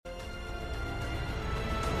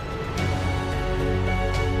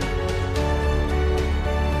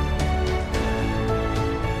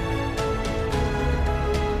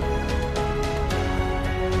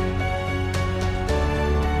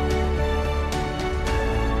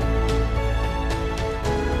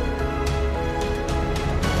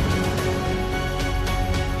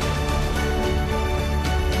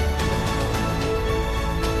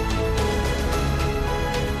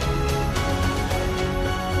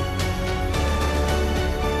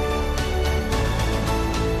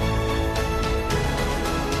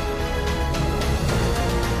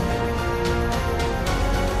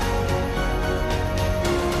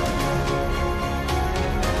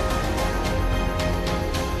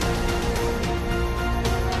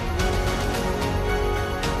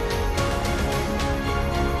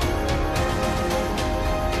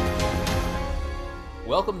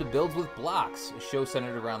Welcome to Builds with Blocks, a show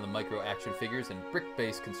centered around the micro action figures and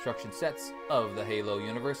brick-based construction sets of the Halo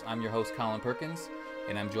universe. I'm your host, Colin Perkins,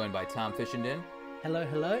 and I'm joined by Tom Fishenden. Hello,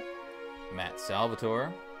 hello. Matt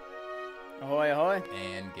Salvatore. Ahoy, ahoy.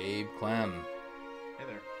 And Gabe Clem. Hey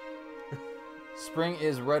there. Spring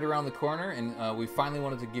is right around the corner, and we finally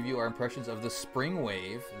wanted to give you our impressions of the spring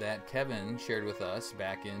wave that Kevin shared with us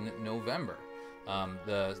back in November.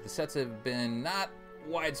 The sets have been not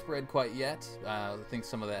widespread quite yet. I think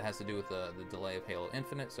some of that has to do with the delay of Halo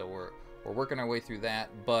Infinite, so we're working our way through that.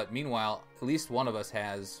 But meanwhile, at least one of us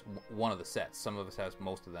has one of the sets. Some of us has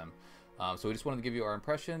most of them. So we just wanted to give you our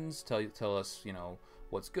impressions, tell us,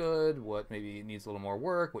 what's good, what maybe needs a little more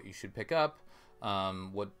work, what you should pick up,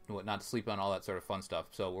 what not to sleep on, all that sort of fun stuff.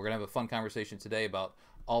 So we're gonna have a fun conversation today about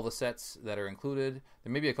all the sets that are included.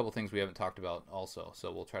 There may be a couple things we haven't talked about also,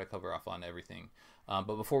 so we'll try to cover off on everything.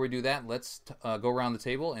 But before we do that, let's go around the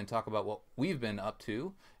table and talk about what we've been up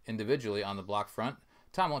to individually on the block front.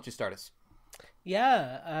 Tom, why don't you start us?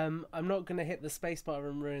 Yeah, I'm not going to hit the spacebar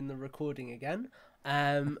and ruin the recording again.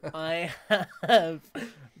 I have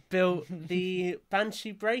built the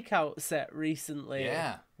Banshee Breakout set recently,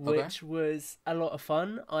 which was a lot of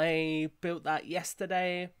fun. I built that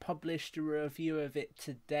yesterday, published a review of it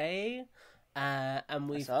today, and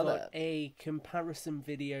we've got a comparison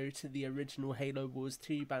video to the original Halo Wars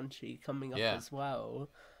 2 Banshee coming up as well.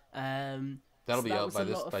 That'll be out by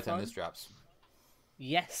the time this drops.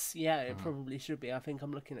 Yes, yeah, it probably should be. I think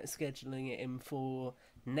I'm looking at scheduling it in for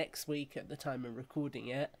next week at the time of recording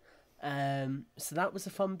it. So that was a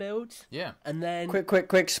fun build. Yeah. And then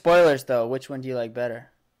Quick spoilers though. Which one do you like better?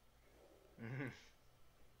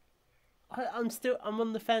 I'm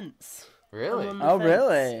on the fence. Really?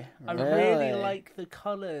 Really? I really like the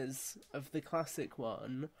colours of the classic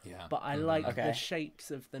one. Yeah. But I like the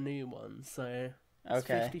shapes of the new one. So it's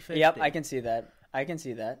 50-50. Yep, I can see that.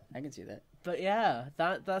 But yeah,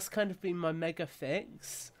 that's kind of been my mega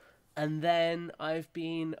fix. And then I've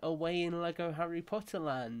been away in Lego Harry Potter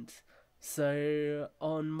land. So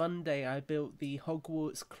on Monday I built the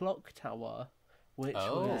Hogwarts Clock Tower, which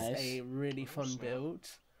was a really fun build.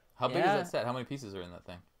 How big is that set? How many pieces are in that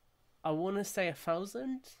thing? I want to say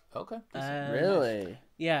 1,000. Okay. Really?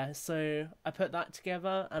 Yeah, so I put that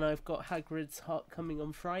together, and I've got Hagrid's Hut coming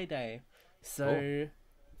on Friday. So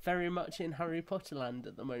very much in Harry Potter land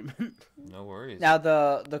at the moment. No worries. Now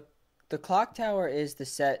the clock tower is the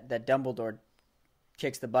set that Dumbledore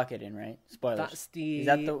kicks the bucket in, right? Spoilers. That's the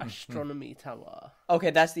astronomy tower. Okay,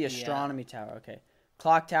 that's the astronomy tower. Okay.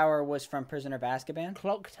 Clock tower was from Prisoner of Azkaban?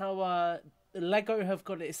 Clock tower, Lego have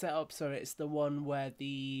got it set up so it's the one where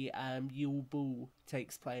the Yule Ball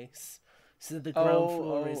takes place. So the ground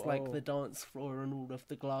floor is like the dance floor and all of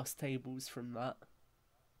the glass tables from that.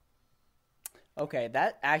 Okay,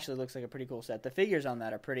 that actually looks like a pretty cool set. The figures on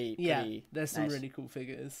that are pretty there's nice. some really cool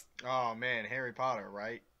figures. Oh man, Harry Potter,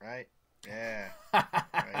 right? Yeah.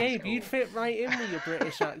 Gabe, you'd fit right in with your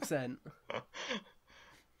British accent.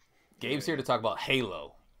 Gabe's here to talk about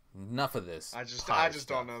Halo. Enough of this. I just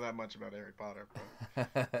don't know that much about Harry Potter.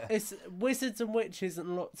 But... It's wizards and witches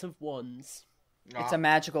and lots of wands. It's a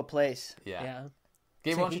magical place. Yeah.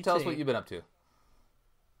 Gabe, why don't you tell us what you've been up to?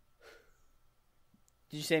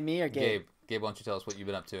 Did you say me or Gabe? Gabe, why don't you tell us what you've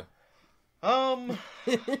been up to? A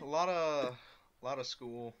lot of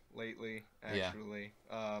school lately, actually.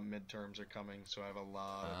 Midterms are coming, so I have a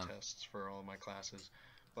lot of tests for all of my classes.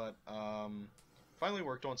 But finally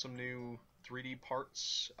worked on some new 3D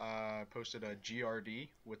parts. Posted a GRD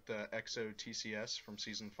with the EXO TCS from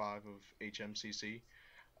Season 5 of HMCC.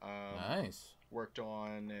 Nice. Worked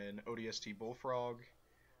on an ODST Bullfrog.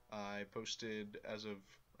 I posted, as of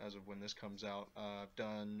when this comes out, I've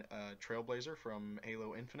done Trailblazer from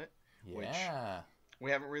Halo Infinite, which we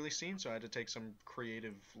haven't really seen, so I had to take some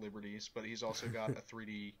creative liberties. But he's also got a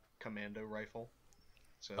 3D commando rifle.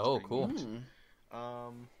 So that's cool. Neat.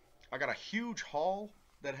 I got a huge haul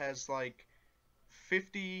that has like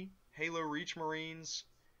 50 Halo Reach Marines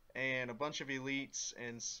and a bunch of elites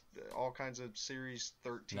and all kinds of Series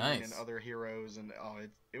 13 and other heroes, and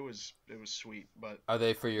it was sweet. But are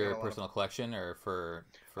they for your personal collection or for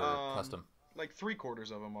custom? Like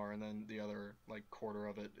 3/4 of them are, and then the other like quarter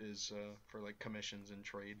of it is for like commissions and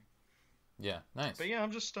trade. Yeah, nice. But yeah,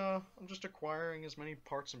 I'm just acquiring as many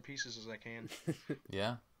parts and pieces as I can.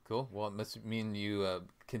 Yeah, cool. Well, it must mean you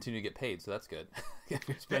continue to get paid, so that's good.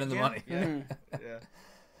 You're spending the money.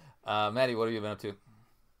 Yeah. Maddie, what have you been up to?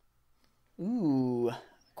 Ooh,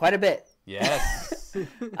 quite a bit. Yes.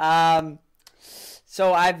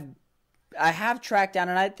 So I have tracked down,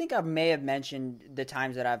 and I think I may have mentioned the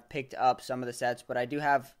times that I've picked up some of the sets, but I do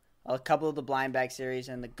have a couple of the blind bag series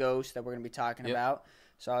and the Ghost that we're going to be talking about.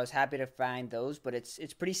 So I was happy to find those, but it's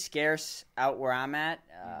pretty scarce out where I'm at.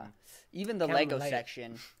 Even the Lego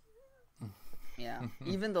section,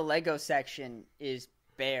 even the Lego section is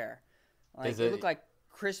bare. Like it looked like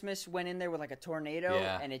Christmas went in there with like a tornado,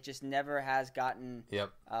 and it just never has gotten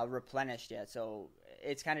replenished yet. So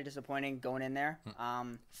it's kind of disappointing going in there.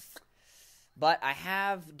 But I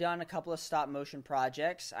have done a couple of stop motion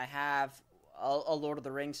projects. I have a Lord of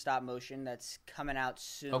the Rings stop motion that's coming out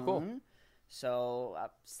soon. Oh, cool. So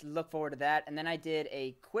look forward to that. And then I did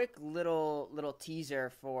a quick little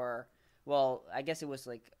teaser for, well, I guess it was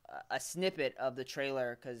like a snippet of the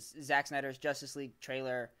trailer because Zack Snyder's Justice League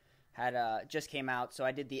trailer had just came out. So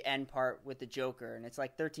I did the end part with the Joker, and it's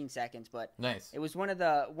like 13 seconds. But nice. It was one of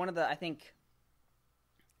the I think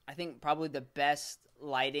probably the best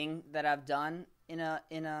lighting that I've done in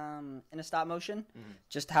a stop motion.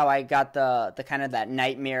 Just how I got the kind of that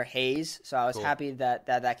nightmare haze. So I was happy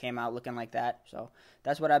that came out looking like that. So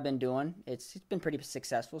that's what I've been doing. It's been pretty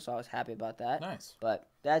successful, so I was happy about that. Nice. But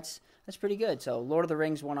that's pretty good. So Lord of the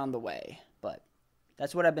Rings one on the way. But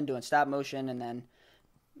that's what I've been doing, stop motion, and then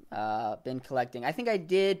been collecting. I think I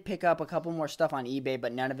did pick up a couple more stuff on eBay,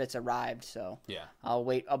 but none of it's arrived. So yeah, I'll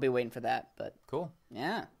be waiting for that. But cool.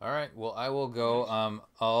 Yeah. All right. Well, I will go.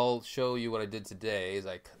 I'll show you what I did today. Is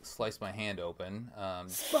I sliced my hand open.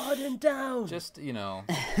 Spartan down. Just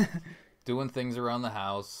doing things around the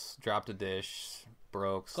house. Dropped a dish.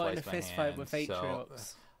 Broke. Got in a sliced my fist hand. fight with Atriox.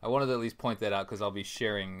 So I wanted to at least point that out because I'll be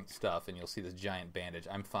sharing stuff, and you'll see this giant bandage.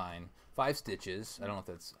 I'm fine. 5 stitches. I don't know if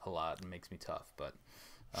that's a lot. It makes me tough, but.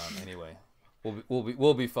 Anyway,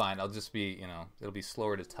 we'll be fine. I'll just be it'll be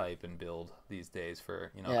slower to type and build these days for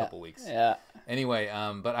a couple weeks. Yeah. Anyway,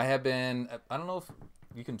 but I have been. I don't know if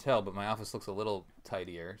you can tell, but my office looks a little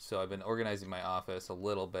tidier. So I've been organizing my office a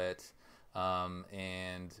little bit,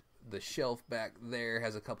 and the shelf back there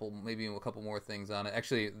has maybe a couple more things on it.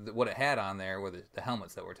 Actually, what it had on there were the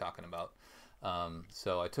helmets that we're talking about.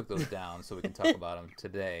 So I took those down so we can talk about them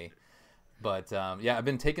today. But I've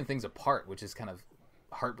been taking things apart, which is kind of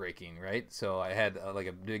heartbreaking, right? So I had like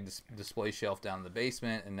a big display shelf down in the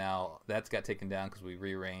basement, and now that's got taken down because we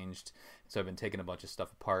rearranged. So I've been taking a bunch of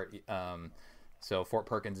stuff apart. So Fort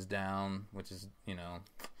Perkins is down, which is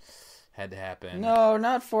had to happen. No,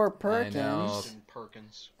 not Fort Perkins. I know.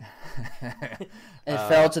 Perkins. It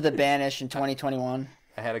fell to the banish in 2021.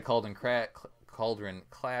 I had a cauldron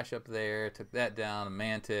clash up there. Took that down. A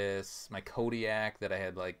mantis. My Kodiak that I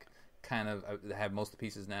had I have most of the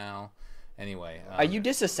pieces now. Anyway, are you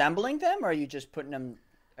disassembling them, or are you just putting them?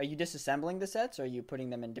 Are you disassembling the sets, or are you putting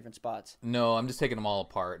them in different spots? No, I'm just taking them all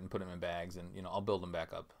apart and putting them in bags, and I'll build them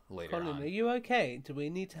back up later. Colin, on. are you okay? Do we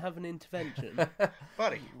need to have an intervention?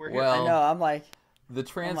 Buddy, we're here. Well, I know. I'm like, the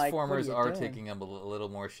Transformers are doing? taking up a little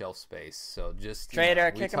more shelf space, so just Trader,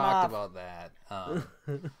 we kick 'em talked off. about that.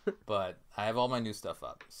 But I have all my new stuff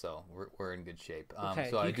up, so we're in good shape. Okay,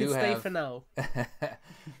 so you I can do stay have. for now.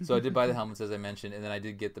 So I did buy the helmets as I mentioned, and then I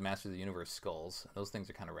did get the Masters of the Universe skulls. Those things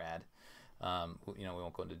are kind of rad. We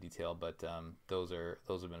won't go into detail, but those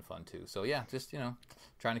have been fun too. So yeah, just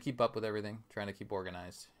trying to keep up with everything, trying to keep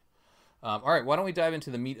organized. All right, why don't we dive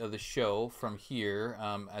into the meat of the show from here?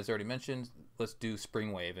 As I already mentioned, let's do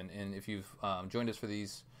Spring Wave, and if you've joined us for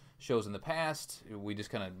these shows in the past, we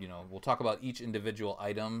just kind of we'll talk about each individual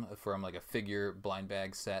item from like a figure blind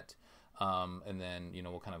bag set. And then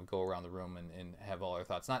we'll kind of go around the room and have all our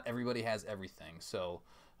thoughts. Not everybody has everything, so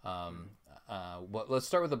let's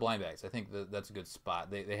start with the blind bags. I think that's a good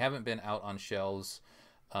spot. They haven't been out on shelves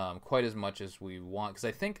quite as much as we want, because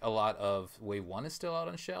I think a lot of Wave 1 is still out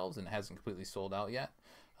on shelves and it hasn't completely sold out yet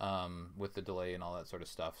with the delay and all that sort of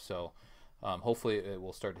stuff. So hopefully it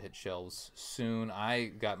will start to hit shelves soon. I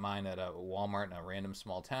got mine at a Walmart in a random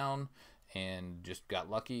small town and just got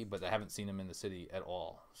lucky, but I haven't seen them in the city at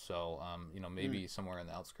all. So maybe somewhere in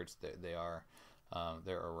the outskirts they're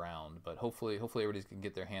around, but hopefully everybody can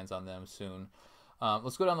get their hands on them soon.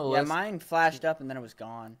 Let's go down the list. Yeah, mine flashed up and then it was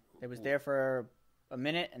gone. It was there for a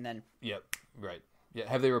minute and then. Yep, right. Yeah,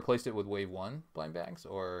 have they replaced it with Wave 1 blind bags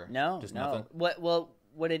or just nothing?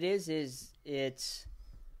 What it is it's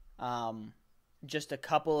just a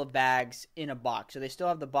couple of bags in a box. So they still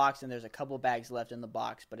have the box, and there's a couple of bags left in the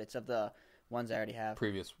box, but it's of the ones I already have.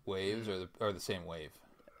 Previous waves or the same wave?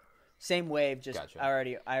 Same wave, just gotcha. I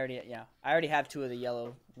already have 2 of the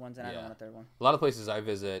yellow ones, and I don't want a third one. A lot of places I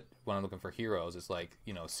visit when I'm looking for heroes, it's like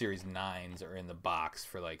Series 9s are in the box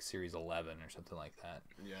for like Series 11 or something like that.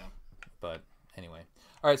 Yeah. But anyway,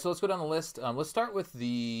 all right. So let's go down the list. Let's start with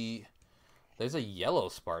There's a yellow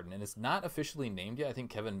Spartan, and it's not officially named yet. I think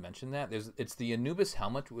Kevin mentioned that. It's the Anubis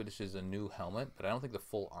helmet, which is a new helmet, but I don't think the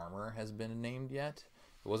full armor has been named yet.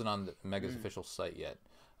 It wasn't on the Mega's official site yet.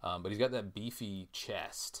 but he's got that beefy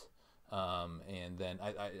chest. And then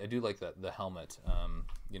I do like the helmet.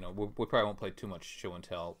 We probably won't play too much show and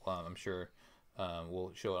tell. I'm sure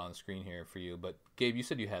we'll show it on the screen here for you. But Gabe, you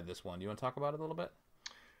said you had this one. Do you want to talk about it a little bit?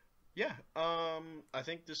 Yeah. I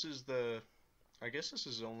think this is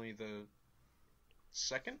only the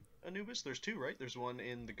second Anubis. There's two, right? There's one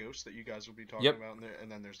in the Ghost that you guys will be talking about,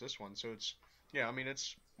 and then there's this one. So it's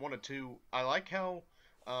it's one of two. I like how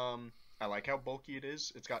bulky it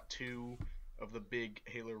is. It's got two of the big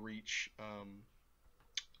Halo Reach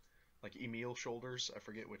like Emil shoulders. I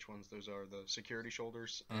forget which ones those are. The security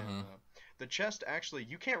shoulders. Mm-hmm. And the chest, actually,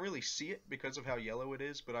 you can't really see it because of how yellow it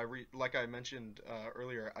is. But like I mentioned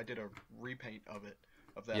earlier, I did a repaint of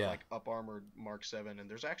that like up armored Mark 7, and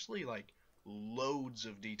there's actually like loads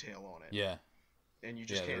of detail on it. Yeah. And you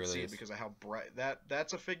just can't see it because of how bright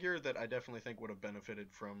that's a figure that I definitely think would have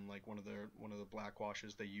benefited from like one of the black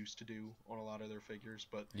washes they used to do on a lot of their figures.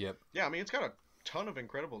 But yeah, I mean, it's got a ton of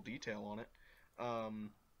incredible detail on it.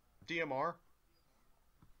 DMR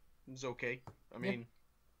is okay. I mean,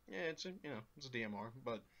 it's a DMR,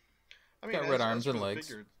 but I mean, got red arms and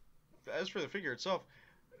legs. As for the figure itself,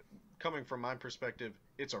 coming from my perspective,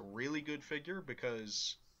 it's a really good figure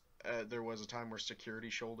because there was a time where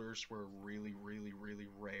security shoulders were really, really, really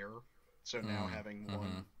rare. So now having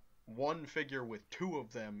one figure with two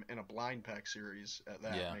of them in a blind pack series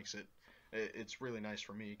makes it's really nice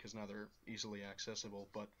for me because now they're easily accessible.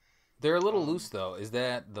 But they're a little loose though. Is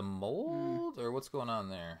that the mold or what's going on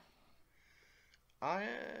there?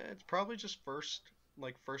 It's probably just first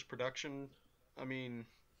production. I mean,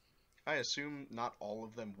 I assume not all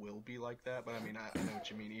of them will be like that, but I mean, I know what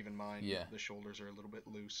you mean. Even mine, the shoulders are a little bit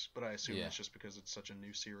loose, but I assume it's just because it's such a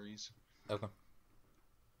new series. Okay.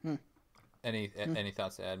 Any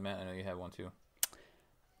thoughts to add, Matt? I know you have one too.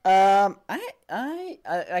 I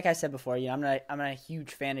like I said before, I'm not a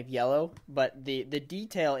huge fan of yellow, but the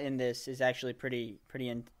detail in this is actually pretty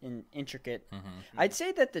intricate. I'd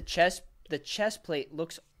say that the chest plate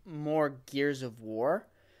looks more Gears of War,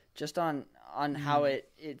 just on how it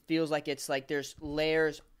feels like it's like there's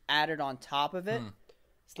layers added on top of it.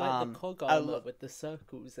 It's like the cog armor with the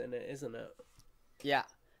circles in it, isn't it? Yeah.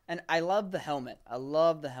 And I love the helmet.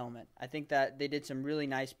 I think that they did some really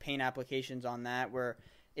nice paint applications on that where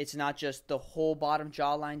it's not just the whole bottom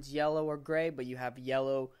jawline's yellow or gray, but you have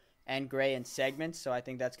yellow and gray in segments. So I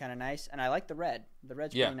think that's kind of nice. And I like the red. The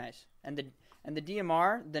red's pretty nice. And the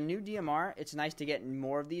DMR, the new DMR, it's nice to get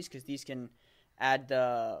more of these because these can add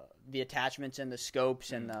the attachments and the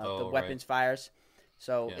scopes and the weapons fires.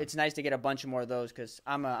 So it's nice to get a bunch of more of those because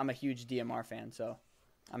I'm a huge DMR fan. So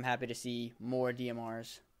I'm happy to see more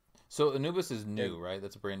DMRs. So Anubis is new, right?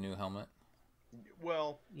 That's a brand new helmet?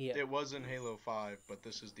 Well, it was in Halo 5, but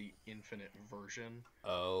this is the Infinite version.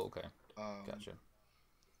 Oh, okay. Gotcha.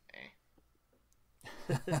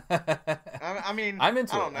 I mean, I'm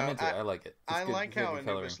into it. I like it. I like how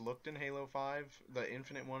Anubis looked in Halo 5. The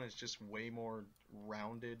Infinite one is just way more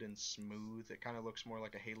rounded and smooth. It kind of looks more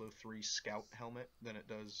like a Halo 3 Scout helmet than it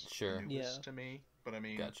does Anubis to me. But I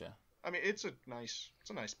mean, gotcha. I mean, it's a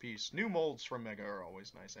nice piece. New molds from Mega are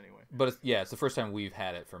always nice anyway. But it's the first time we've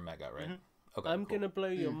had it from Mega, right? Okay, I'm going to blow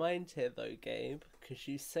your mind here, though, Gabe, because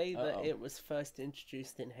you say that it was first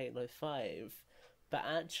introduced in Halo 5, but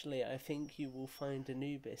actually I think you will find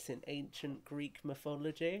Anubis in ancient Greek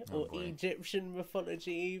mythology, or Egyptian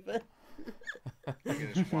mythology even. Look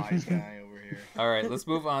at this wise guy over here. All right, let's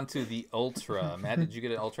move on to the Ultra. Matt, did you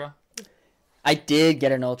get an Ultra? I did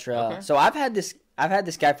get an Ultra. Okay. So I've had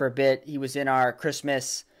this guy for a bit. He was in our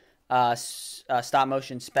Christmas stop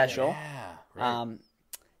motion special. Yeah, right.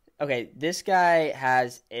 Okay, this guy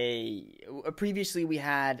has previously we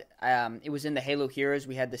had, it was in the Halo Heroes,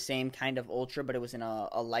 we had the same kind of Ultra, but it was in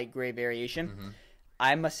a light gray variation.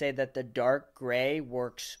 I must say that the dark gray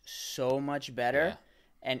works so much better,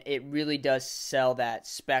 and it really does sell that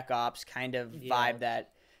Spec Ops kind of vibe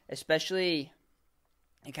that, especially,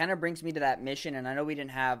 it kind of brings me to that mission, and I know we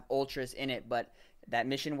didn't have Ultras in it, but that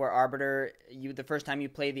mission where Arbiter, the first time you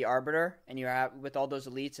play the Arbiter, and you're out with all those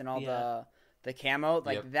elites and all the camo,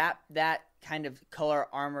 like that kind of color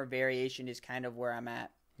armor variation is kind of where I'm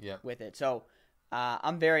at with it. So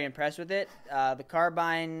I'm very impressed with it. The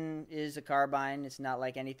carbine is a carbine. It's not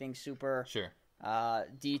like anything super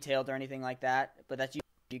detailed or anything like that. But that's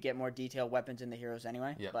you get more detailed weapons in the heroes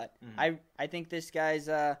anyway. But I think this guy's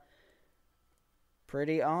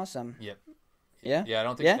pretty awesome. Yeah, I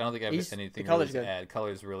don't think I have anything really to add.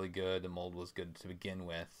 Color's really good. The mold was good to begin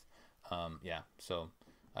with. So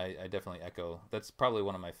I definitely echo. That's probably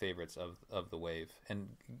one of my favorites of the wave. And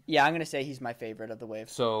yeah, I'm gonna say he's my favorite of the wave.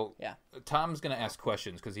 So yeah, Tom's gonna ask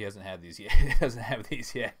questions because he hasn't had these yet. He doesn't have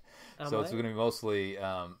these yet. So it's gonna be mostly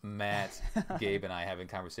Matt, Gabe, and I having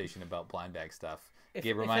conversation about blind bag stuff. If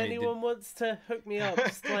Gabe, anyone wants to hook me up,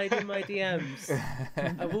 slide in my DMs.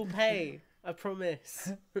 I will pay. I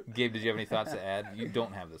promise. Gabe, did you have any thoughts to add? You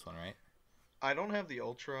don't have this one, right? I don't have the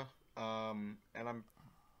Ultra, and I'm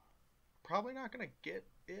probably not gonna get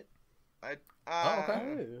it. I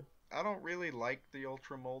don't really like the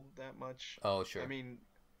Ultra mold that much. Oh, sure. I mean,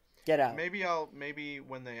 get out. Maybe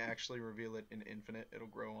when they actually reveal it in Infinite, it'll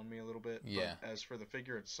grow on me a little bit. Yeah. But as for the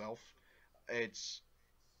figure itself, it's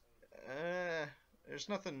there's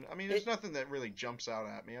nothing. I mean, there's nothing that really jumps out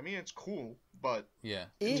at me. I mean, it's cool, but yeah,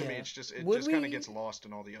 to me, it just kind of gets lost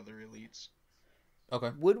in all the other elites.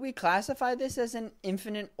 Okay. Would we classify this as an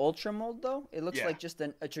Infinite Ultra mold, though? It looks like just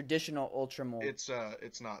a traditional Ultra mold. It's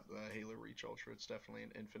not the Halo Reach Ultra. It's definitely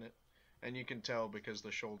an Infinite. And you can tell because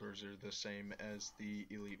the shoulders are the same as the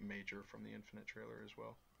Elite Major from the Infinite trailer as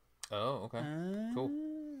well. Oh, okay. Cool.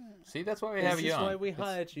 See, that's why we have you on. This is why we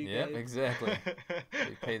hired you, Yep, Gabe. exactly.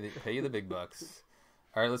 They pay you the big bucks.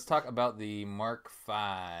 All right, let's talk about the Mark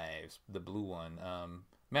V's, the blue one.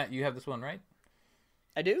 Matt, you have this one, right?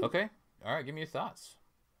 I do. Okay. All right, give me your thoughts.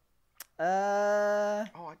 Oh, I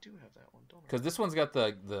do have that one, don't I? Because this one's got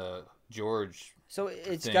the George. So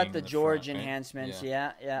it's got the George front, right? enhancements.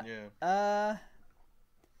 Yeah. Yeah.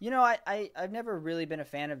 I've never really been a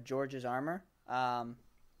fan of George's armor.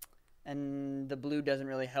 And the blue doesn't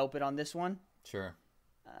really help it on this one. Sure.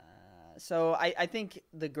 So I think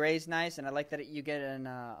the gray's nice, and I like that you get an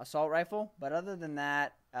assault rifle. But other than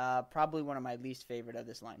that, probably one of my least favorite of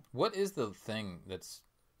this line. What is the thing that's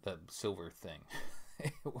that silver thing?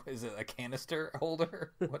 Is it a canister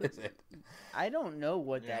holder? What is it? I don't know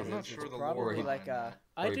what that is. I'm not sure it's the probably lore like a...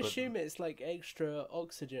 I'd assume it's like extra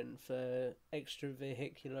oxygen for extra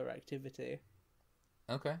vehicular activity.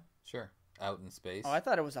 Okay, sure. Out in space. Oh, I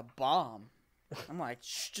thought it was a bomb. I'm like,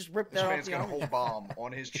 just rip that This off. man's got a whole bomb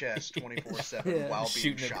on his chest 24/7 while being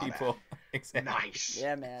shooting shot at people. at. Exactly. Nice.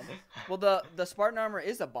 Yeah, man. Well, the Spartan armor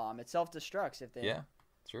is a bomb. It self-destructs if they... Yeah,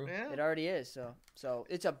 true. Yeah. It already is, so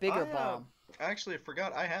it's a bigger bomb. Actually, I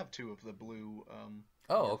forgot. I have two of the blue.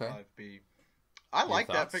 Okay. 5B. I like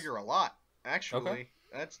that thoughts? figure a lot. Actually,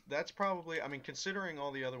 Okay. that's probably. I mean, considering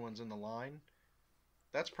all the other ones in the line,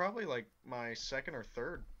 that's probably like my second or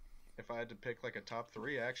third. If I had to pick like a top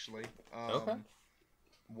three, actually. Okay.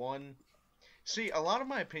 One. See, a lot of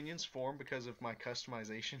my opinions form because of my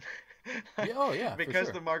customization. Yeah, Because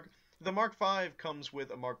for sure. the Mark V comes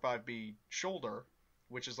with a Mark 5B shoulder,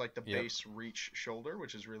 which is like the base reach shoulder,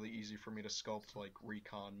 which is really easy for me to sculpt, like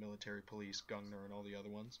Recon, Military Police, Gungner, and all the other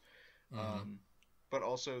ones. Mm-hmm. But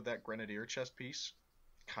also that Grenadier chest piece,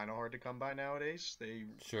 kind of hard to come by nowadays.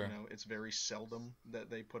 It's very seldom that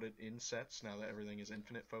they put it in sets now that everything is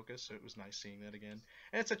infinite focus. So it was nice seeing that again,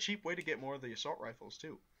 and it's a cheap way to get more of the assault rifles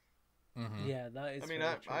too. Mm-hmm. Yeah, that is. I mean,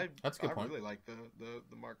 That's a good point. I really like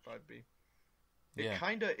the Mark 5B.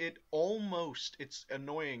 It It's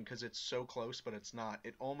annoying because it's so close, but it's not.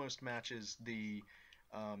 It almost matches the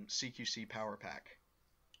CQC power pack.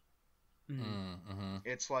 Mm-hmm.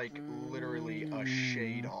 It's like literally a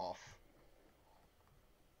shade off.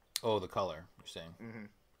 Oh, the color, you're saying. Mm-hmm.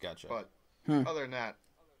 Gotcha. But other than that,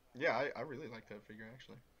 yeah, I really like that figure,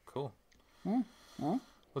 actually. Cool.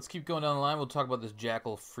 Let's keep going down the line. We'll talk about this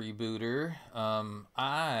Jackal freebooter.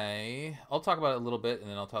 I'll talk about it a little bit, and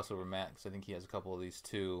then I'll toss it over to Matt, because I think he has a couple of these,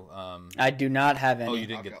 too. I do not have any. Oh, you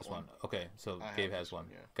didn't get this one. Okay, so Gabe has one.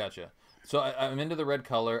 Yeah. Gotcha. So I'm into the red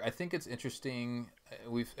color. I think it's interesting.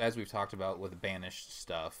 As we've talked about with Banished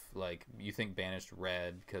stuff, like you think Banished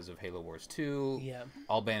red because of Halo Wars 2. Yeah.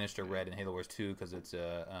 All Banished are red in Halo Wars 2 because it's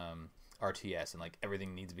a RTS, and like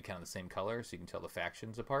everything needs to be kind of the same color, so you can tell the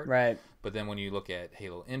factions apart. Right. But then when you look at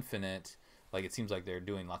Halo Infinite, like it seems like they're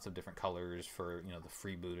doing lots of different colors for the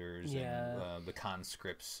freebooters and the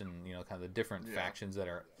conscripts and kind of the different factions that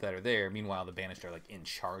are there. Meanwhile, the Banished are like in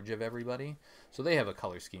charge of everybody, so they have a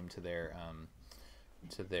color scheme to their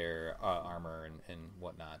armor and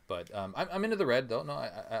whatnot. But I'm into the red though. No,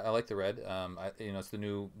 I like the red. It's the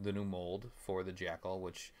new mold for the Jackal,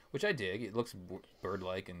 which I dig. It looks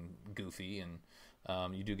bird-like and goofy, and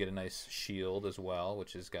you do get a nice shield as well,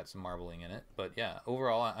 which has got some marbling in it. But yeah,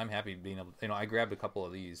 overall, I'm happy being able. I grabbed a couple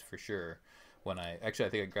of these for sure. I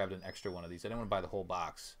think I grabbed an extra one of these. I didn't want to buy the whole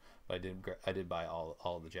box, but I did buy all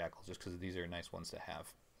of the Jackals just because these are nice ones to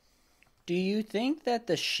have. Do you think that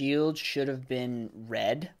the shield should have been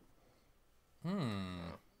red?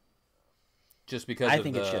 Just because I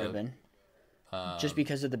think it should have been. Just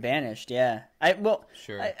because of the banished, yeah.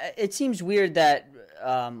 Sure. It seems weird that,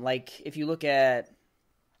 like, if you look at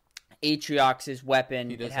Atriox's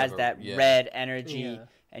weapon, it has that red energy,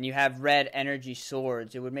 and you have red energy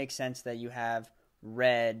swords. It would make sense that you have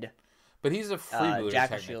red. But he's a freebooter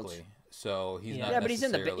technically, shields. So he's not. Yeah, but he's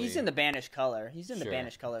in the banished color. He's in the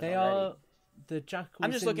banished colors already. The jackals.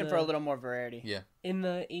 I'm just looking for a little more variety. Yeah. In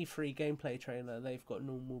the E3 gameplay trailer, they've got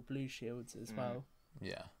normal blue shields as well.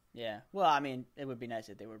 Yeah. Yeah. Well, I mean, it would be nice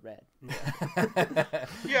if they were red.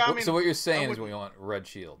 Yeah. I mean, so what you're saying is we want red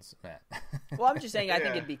shields, Matt. Well, I'm just saying I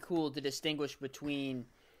think it'd be cool to distinguish between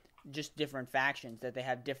just different factions, that they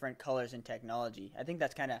have different colors and technology. I think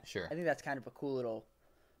that's kind of I think that's kind of a cool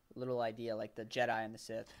little idea, like the Jedi and the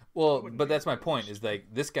Sith. Well, but that's my point. Is like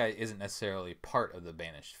this guy isn't necessarily part of the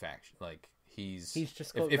banished faction. Like he's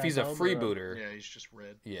just if he's a freebooter. Yeah, he's just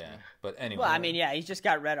red. Yeah, but anyway. Well, I mean, he's just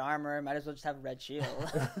got red armor. Might as well just have a red shield.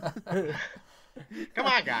 Come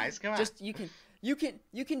on, guys. Come on. Just you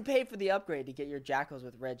can pay for the upgrade to get your jackals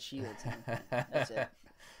with red shields. That's it.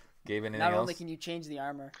 Gabe, anything Not else? only can you change the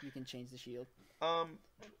armor, you can change the shield.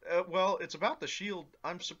 Well, it's about the shield.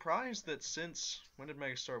 I'm surprised that since when did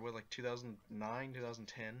Mega start? What, like 2009,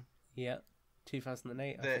 2010? Yeah,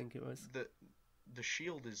 2008. I think it was. The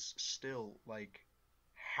shield is still like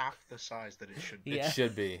half the size that it should be. It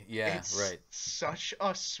should be. Yeah, it's right. Such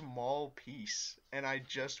a small piece, and I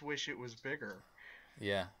just wish it was bigger.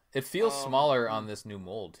 Yeah, it feels smaller on this new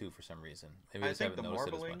mold too for some reason. Maybe I just haven't the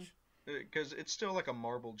noticed marbling, it as much. Because it's still like a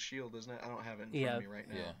marbled shield, isn't it? I don't have it in front of me right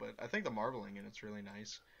now, but I think the marbling in it's really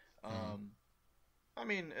nice. I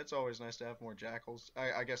mean, it's always nice to have more jackals.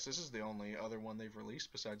 I guess this is the only other one they've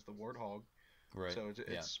released besides the warthog. Right. So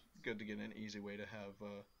it's good to get an easy way to have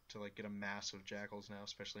get a mass of jackals now,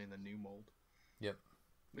 especially in the new mold. Yep.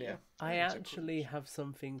 But yeah. I actually have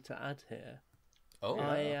something to add here. Oh,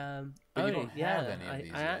 but you don't have any of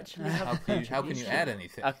these. I actually have. How can you add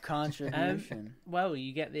anything? A contribution. Well,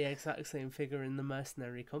 you get the exact same figure in the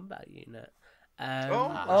Mercenary combat unit. That's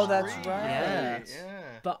right.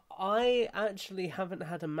 Yeah. But I actually haven't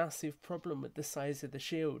had a massive problem with the size of the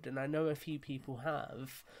shield, and I know a few people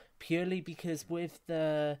have, purely because with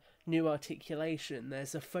the new articulation,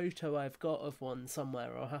 there's a photo I've got of one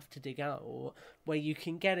somewhere I'll have to dig out, where you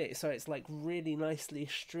can get it so it's like really nicely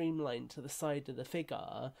streamlined to the side of the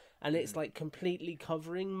figure, and it's like completely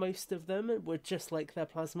covering most of them with just like their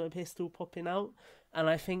plasma pistol popping out. And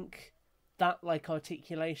I think that like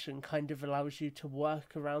articulation kind of allows you to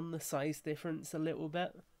work around the size difference a little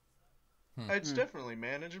bit. It's definitely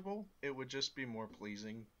manageable. It would just be more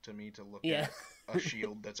pleasing to me to look at a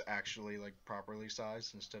shield that's actually like properly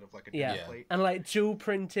sized instead of like a dinner plate. And like dual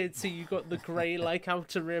printed, so you got the grey like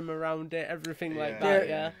outer rim around it, everything like that.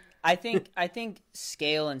 Yeah. I think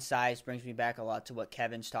scale and size brings me back a lot to what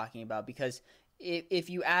Kevin's talking about, because if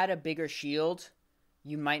you add a bigger shield,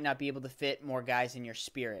 you might not be able to fit more guys in your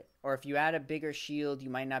spirit. Or if you add a bigger shield, you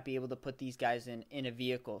might not be able to put these guys in a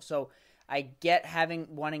vehicle. So I get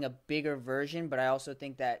wanting a bigger version, but I also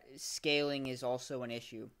think that scaling is also an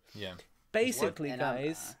issue. Yeah. Basically,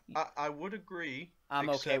 guys, I would agree. I'm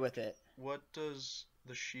okay with it. What does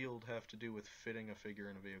the shield have to do with fitting a figure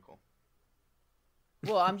in a vehicle?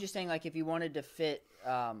 Well, I'm just saying, like, if you wanted to fit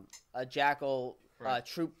a jackal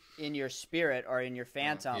troop in your spirit or in your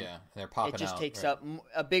phantom, they're popping it just out, takes up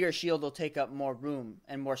a bigger shield will take up more room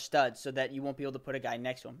and more studs, so that you won't be able to put a guy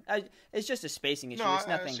next to him. It's just a spacing issue. It's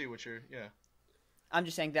nothing. I see what you're. Yeah. I'm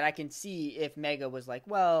just saying that I can see if Mega was like,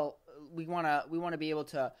 well, we wanna be able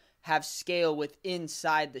to have scale with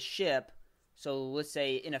inside the ship. So let's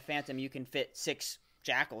say in a phantom you can fit 6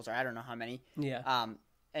 jackals, or I don't know how many. Yeah.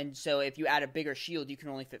 And so if you add a bigger shield, you can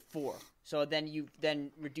only fit 4. So then you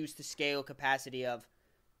reduce the scale capacity of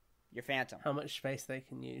your phantom. How much space they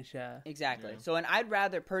can use, yeah. Exactly. Yeah. So, and I'd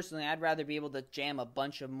rather be able to jam a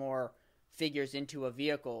bunch of more figures into a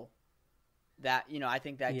vehicle. That, I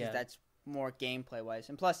think that that's more gameplay wise.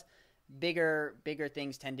 And plus, bigger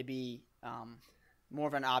things tend to be more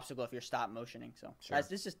of an obstacle if you're stop motioning. So sure.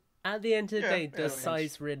 This is at the end of the day, does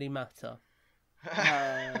size really matter?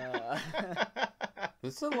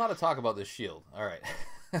 There's a lot of talk about this shield. All right.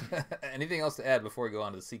 Anything else to add before we go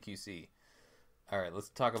on to the CQC? All right, let's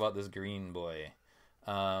talk about this green boy.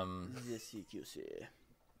 The CQC.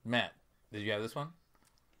 Matt, did you have this one?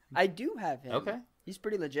 I do have him. Okay. He's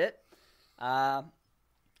pretty legit. I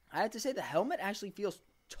have to say the helmet actually feels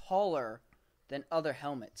taller than other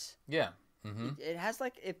helmets. Yeah. Mm-hmm.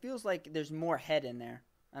 It feels like there's more head in there.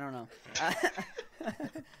 I don't know.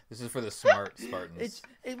 This is for the smart Spartans.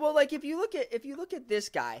 Well, like if you look at this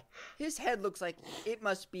guy, his head looks like it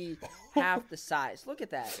must be half the size. Look at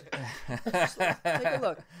that. Take a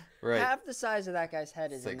look. Right. Half the size of that guy's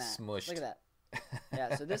head is like in that. Smushed. Look at that.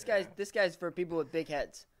 Yeah. So this guy's for people with big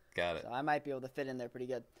heads. Got it. So I might be able to fit in there pretty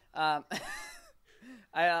good. I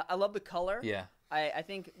love the color. Yeah. I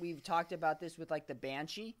think we've talked about this with like the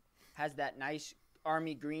Banshee, has that nice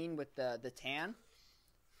army green with the tan,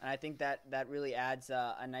 and I think that really adds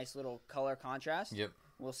a nice little color contrast. Yep.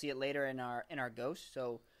 We'll see it later in our Ghost,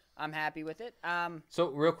 so I'm happy with it. So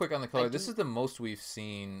real quick on the color, this is the most we've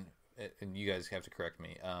seen, and you guys have to correct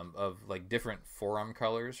me, of like different forearm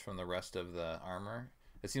colors from the rest of the armor.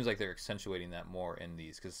 It seems like they're accentuating that more in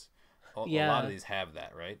these because a lot of these have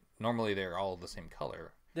that, right? Normally they're all the same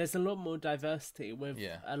color. There's a lot more diversity with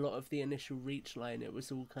a lot of the initial Reach line. It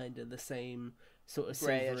was all kind of the same sort of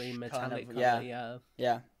silvery metallic color.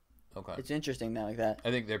 Yeah. Okay. It's interesting that like that.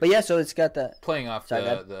 I think they're. But yeah, so it's got the playing off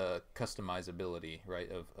the customizability, right,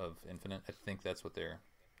 of Infinite. I think that's what they're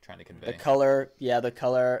trying to convey. The color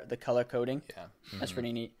coding. Yeah. That's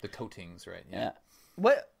pretty neat. The coatings, right? Yeah.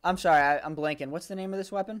 What? I'm sorry, I'm blanking. What's the name of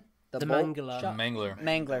this weapon? The Mangler.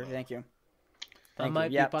 Mangler. Thank you. I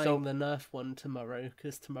might be buying the Nerf one tomorrow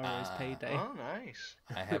because tomorrow is payday. Oh, nice.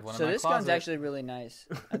 I have one in my closet. So this gun's actually really nice.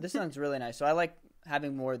 This gun's really nice. So I like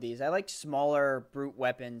having more of these. I like smaller brute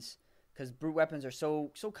weapons because brute weapons are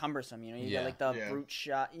so cumbersome. You know, you get like the brute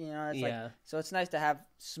shot. You know, it's like so it's nice to have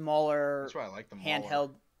smaller. That's why I like the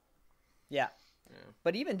handheld. Yeah.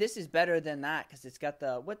 But even this is better than that because it's got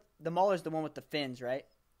the Mauler's the one with the fins, right?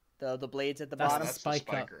 The blades at the bottom. That's the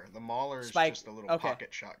Spiker. The Mauler's just a little pocket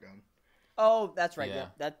shotgun. Oh, that's right.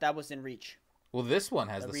 Yeah. That was in Reach. Well, this one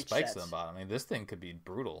has the spikes on the bottom. I mean, this thing could be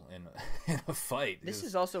brutal in a fight. This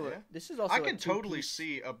is also. I can totally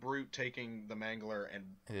see a brute taking the Mangler and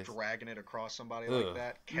dragging it across somebody like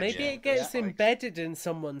that. Maybe it gets embedded in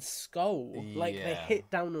someone's skull, like they hit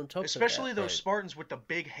down on top. Especially of it. Those Spartans with the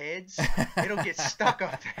big heads. It'll get stuck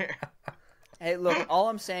up there. Hey, look. All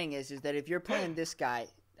I'm saying is that if you're playing this guy.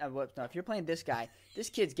 If you're playing this guy, this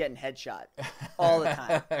kid's getting headshot all the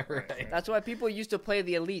time. Right. That's why people used to play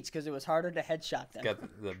the elites because it was harder to headshot them.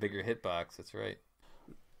 Got the bigger hitbox. That's right.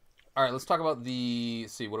 All right, let's talk about what do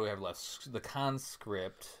we have left? The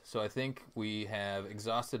conscript. So I think we have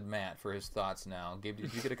exhausted Matt for his thoughts now. Gabe,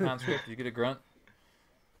 did you get a conscript? Did you get a grunt?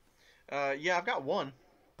 Yeah, I've got one.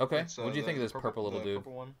 Okay. What do you think of this purple little dude?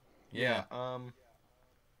 Purple one. Yeah.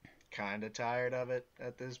 Kind of tired of it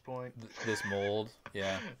at this point. This mold,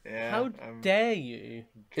 yeah. How dare you?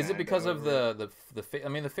 Is it because of the face? I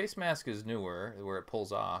mean, the face mask is newer, where it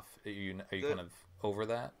pulls off. Are you kind of over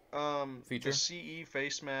that feature? The CE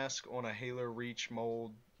face mask on a Halo Reach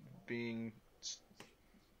mold being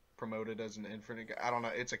promoted as an Infinite. I don't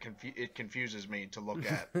know. It confuses me to look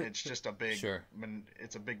at. It's just a big. Sure.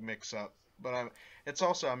 It's a big mix up. But it's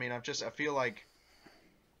also. I mean, I feel like.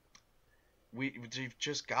 We've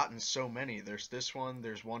just gotten so many. There's this one.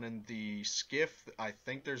 There's one in the Skiff. I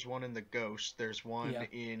think there's one in the Ghost. There's one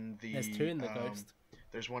in the. There's two in the Ghost.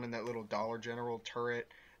 There's one in that little Dollar General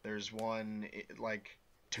turret. There's one like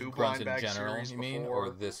two Grunts blind bag in general, series you before. mean, or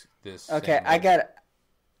this? Okay, I got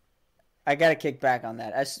to kick back on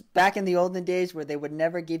that. As back in the olden days where they would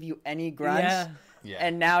never give you any grunts,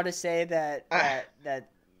 and now to say that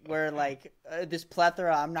we're like this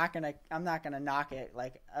plethora, I'm not gonna knock it.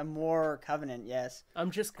 Like a more Covenant, yes. I'm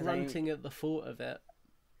just grunting at the thought of it.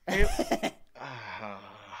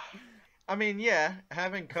 I mean, yeah,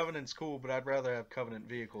 having Covenant's cool, but I'd rather have Covenant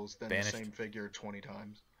vehicles than Banished. the same figure 20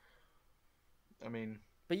 times. I mean,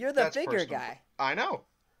 but you're the figure guy. I know.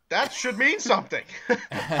 That should mean something.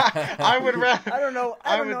 I would rather. I don't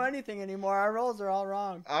know anything anymore. Our roles are all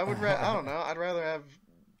wrong. I don't know. I'd rather have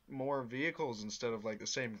more vehicles instead of like the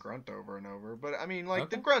same grunt over and over. But I mean, like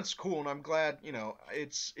the grunt's cool, and I'm glad. You know,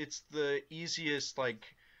 it's the easiest like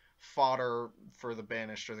fodder for the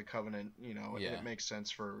Banished or the Covenant. You know, it makes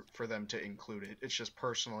sense for them to include it. It's just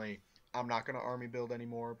personally, I'm not going to army build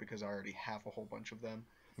anymore because I already have a whole bunch of them.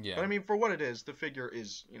 Yeah. But I mean, for what it is, the figure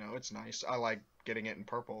is, you know, it's nice. I like getting it in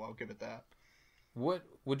purple. I'll give it that. What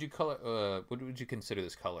would you what would you consider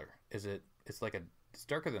this color? It's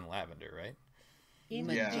darker than lavender, right?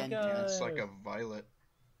 Yeah, it's like a violet.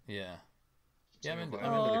 Yeah. I'm into the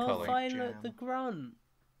Oh, color. violet the grunt.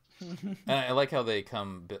 And I like how they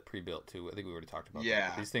come pre-built too. I think we already talked about that.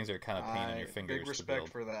 Yeah. These things are kind of pain on your fingers big respect to build.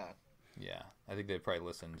 for that. Yeah, I think they probably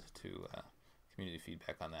listened to community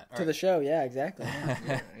feedback on that. To the show, yeah, exactly.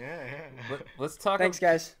 Yeah. Let's talk. Thanks,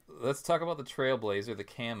 guys. Let's talk about the Trailblazer, the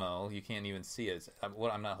camo. You can't even see it.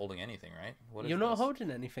 I'm not holding anything, right? You're not holding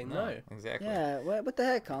anything, no. Exactly. Yeah. What the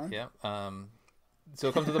heck, Colin? Yeah. So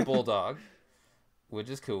it comes with the Bulldog, which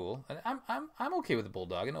is cool. And I'm okay with the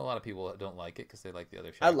Bulldog. I know a lot of people don't like it because they like the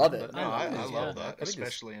other shotgun. I love it. I love that,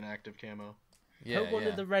 especially in active camo. Yeah, Put one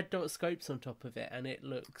of the red dot scopes on top of it, and it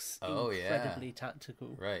looks incredibly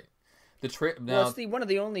tactical. Right. Well, it's one of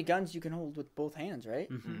the only guns you can hold with both hands, right?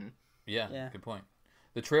 Mm-hmm. Yeah, good point.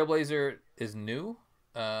 The Trailblazer is new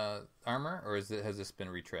armor, or has this been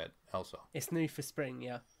retread also? It's new for spring,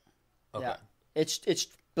 yeah. Okay. Yeah. It's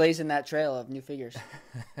blazing that trail of new figures.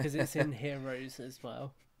 Because it's in Heroes as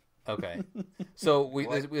well. Okay. So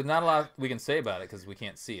there's not a lot we can say about it because we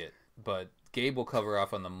can't see it, but Gabe will cover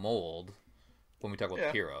off on the mold when we talk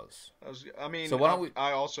about Heroes. So why don't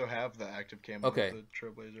I also have the active camo of the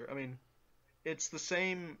Trailblazer. I mean, it's the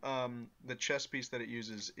same. The chest piece that it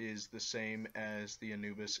uses is the same as the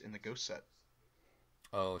Anubis in the Ghost set.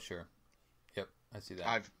 Oh, sure. Yep, I see that.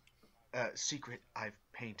 I've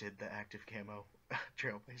painted the active camo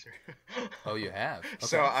Trailblazer. Oh, you have? Okay.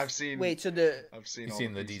 So I've seen. Wait, so you've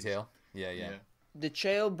seen the detail? Yeah. The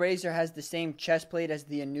Trailblazer has the same chest plate as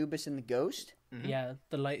the Anubis and the Ghost? Mm-hmm. Yeah,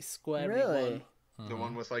 the light square one. Mm-hmm. The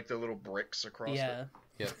one with like the little bricks across it.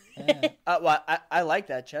 Yep. Well, I like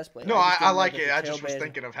that chest plate. No, I like it. I just was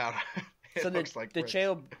thinking of how it looks like the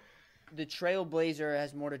Trailblazer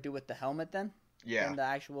has more to do with the helmet then? Yeah. Than the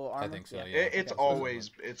actual armor? I think so, yeah. It's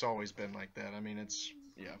always been like that. I mean, it's.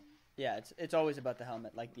 Yeah, it's always about the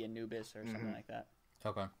helmet, like the Anubis or something like that.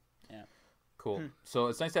 Okay. Yeah. Cool. So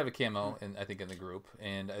it's nice to have a camo, I think, in the group.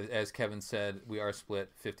 And as Kevin said, we are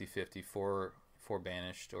split 50-50, four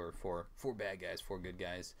banished, or four bad guys, 4 good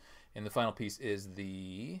guys. And the final piece is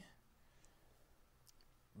the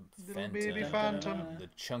baby Phantom. The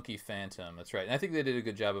chunky Phantom. That's right. And I think they did a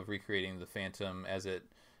good job of recreating the Phantom as it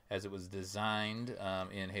was designed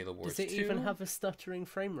in Halo Wars 2. Does it even have a stuttering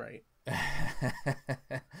frame rate? You're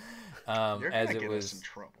gonna get us in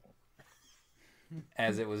trouble.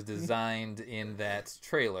 As it was designed in that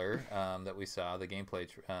trailer that we saw, the gameplay.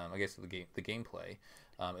 I guess the gameplay.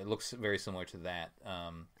 It looks very similar to that,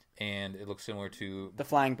 and it looks similar to the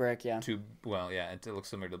flying brick. Yeah. It looks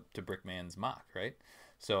similar to Brickman's mock, right?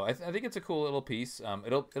 So I think it's a cool little piece.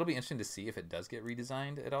 It'll be interesting to see if it does get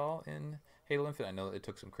redesigned at all in Halo Infinite. I know it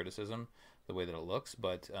took some criticism the way that it looks,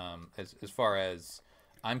 but as far as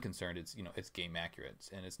I'm concerned, it's game accurate,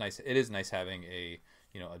 and it's nice. It is nice having a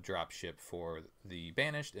drop ship for the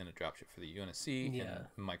Banished and a drop ship for the UNSC in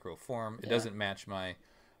micro form. It doesn't match my.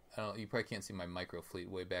 You probably can't see my micro fleet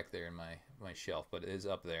way back there in my shelf, but it is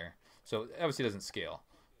up there. So obviously it doesn't scale,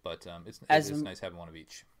 but it's nice having one of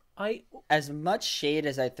each. As much shade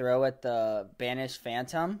as I throw at the Banished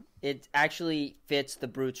Phantom, it actually fits the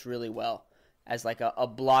Brutes really well as like a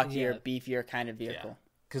blockier, beefier kind of vehicle.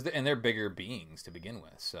 Yeah. They're bigger beings to begin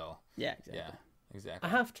with, so yeah, exactly. Yeah, exactly.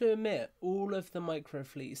 I have to admit, all of the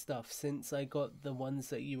microfleet stuff since I got the ones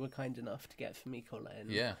that you were kind enough to get for me, Colin.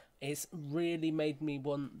 Yeah, it's really made me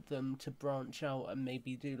want them to branch out and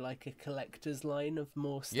maybe do like a collector's line of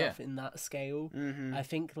more stuff in that scale. Mm-hmm. I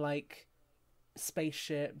think like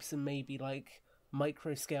spaceships and maybe like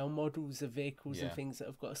micro scale models of vehicles and things that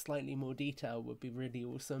have got slightly more detail would be really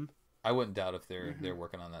awesome. I wouldn't doubt if they're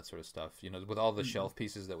working on that sort of stuff. With all the shelf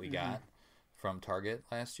pieces that we got from Target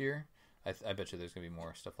last year, I bet you there's gonna be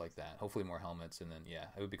more stuff like that. Hopefully more helmets, and then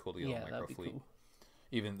it would be cool to get a micro fleet. Cool.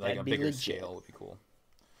 Even like a bigger scale would be cool.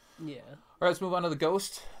 Yeah. All right, let's move on to the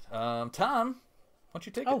Ghost. Tom, why don't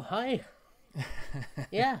you take it? Oh, hi.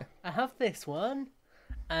 Yeah, I have this one.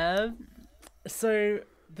 So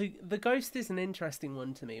the Ghost is an interesting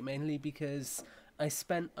one to me, mainly because I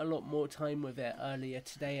spent a lot more time with it earlier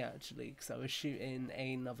today, actually, because I was shooting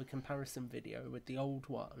another comparison video with the old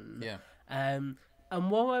one. Yeah. And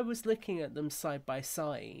while I was looking at them side by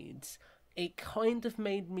side, it kind of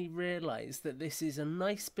made me realise that this is a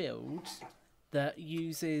nice build that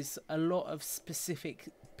uses a lot of specific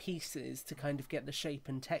pieces to kind of get the shape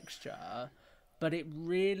and texture, but it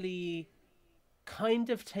really kind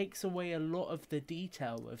of takes away a lot of the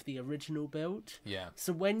detail of the original build. Yeah.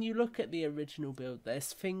 So when you look at the original build,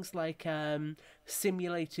 there's things like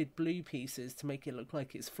simulated blue pieces to make it look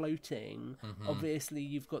like it's floating. Mm-hmm. Obviously,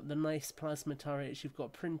 you've got the nice plasma turrets, you've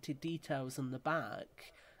got printed details on the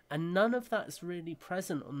back, and none of that's really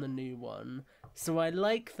present on the new one. So I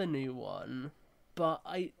like the new one, but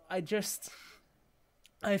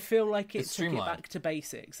I feel like it took it back to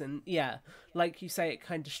basics, and like you say, it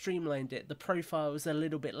kind of streamlined it. The profile's a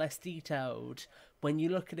little bit less detailed, when you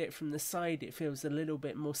look at it from the side, it feels a little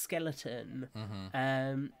bit more skeleton,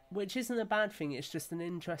 which isn't a bad thing. It's just an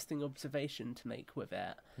interesting observation to make with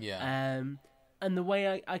it. Yeah. And the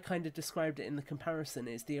way I kind of described it in the comparison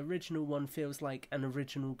is the original one feels like an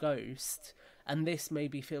original Ghost, and this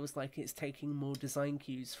maybe feels like it's taking more design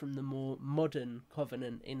cues from the more modern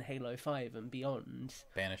Covenant in Halo 5 and beyond.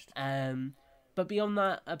 Banished. But beyond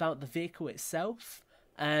that, about the vehicle itself,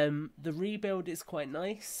 the rebuild is quite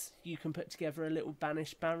nice. You can put together a little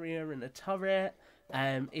banished barrier and a turret.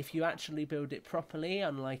 If you actually build it properly,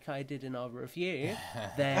 unlike I did in our review,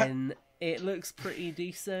 then it looks pretty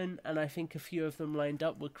decent, and I think a few of them lined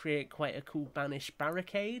up would create quite a cool banished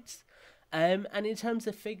barricade. And in terms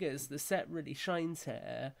of figures, the set really shines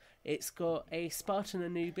here. It's got a Spartan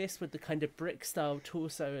Anubis with the kind of brick-style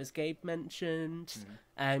torso, as Gabe mentioned.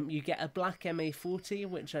 You get a black MA40,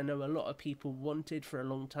 which I know a lot of people wanted for a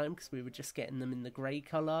long time because we were just getting them in the grey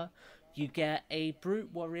colour. You get a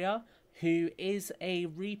Brute Warrior, who is a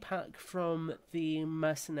repack from the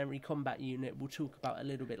Mercenary combat unit we'll talk about a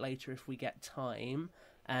little bit later if we get time.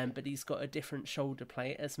 But he's got a different shoulder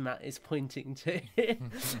plate, as Matt is pointing to.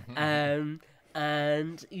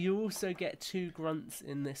 And you also get 2 grunts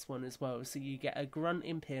in this one as well. So you get a grunt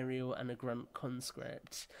Imperial and a grunt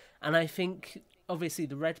Conscript. And I think, obviously,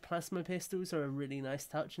 the red plasma pistols are a really nice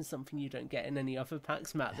touch and something you don't get in any other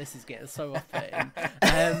packs. Matt, this is getting so off-putting.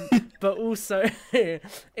 But also,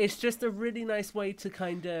 it's just a really nice way to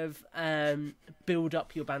kind of build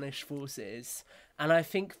up your banished forces. And I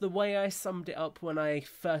think the way I summed it up when I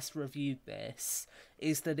first reviewed this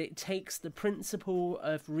is that it takes the principle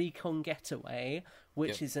of Recon Getaway,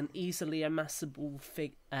 which is an easily amassable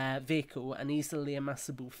vehicle and easily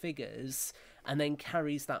amassable figures, and then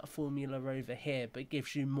carries that formula over here, but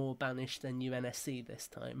gives you more banished than UNSC this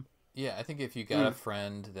time. Yeah, I think if you got a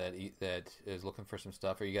friend that is looking for some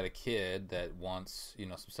stuff, or you got a kid that wants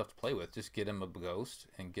some stuff to play with, just get him a Ghost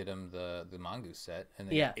and get him the Mongoose set, and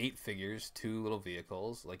then 8 figures, 2 little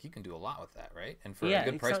vehicles. Like, you can do a lot with that, right? And for a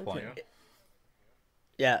good price point.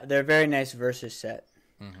 Yeah, they're a very nice versus set.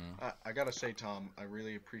 I gotta say, Tom, I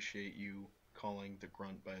really appreciate you calling the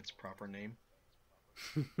grunt by its proper name.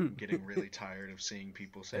 I'm getting really tired of seeing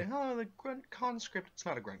people say, "Oh, the grunt conscript." It's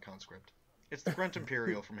not a grunt conscript. It's the Grunt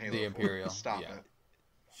Imperial from Halo 4. The Imperial. Stop it.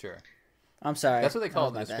 Sure. I'm sorry. That's what they call it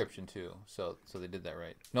in the description, too. So they did that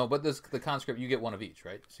right. No, but the conscript, you get one of each,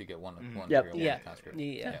 right? So you get one Imperial, one conscript.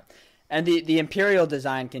 Yeah. And the Imperial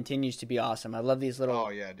design continues to be awesome. I love these little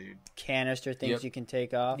dude. canister things you can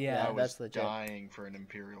take off. Yeah, that's legit. I was dying for an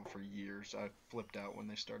Imperial for years. I flipped out when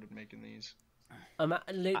they started making these. I'm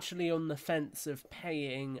literally on the fence of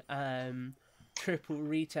paying triple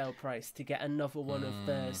retail price to get another one of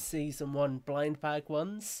the Season 1 blind bag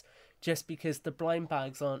ones, just because the blind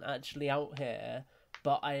bags aren't actually out here,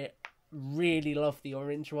 but I really love the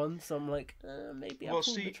orange one, so I'm like, maybe I'll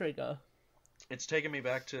pull the trigger. It's taking me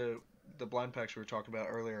back to the blind packs we were talking about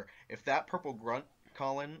earlier. If that purple grunt,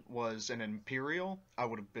 Colin, was an Imperial, I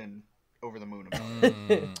would have been over the moon about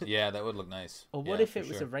it. Yeah, that would look nice. Or what if it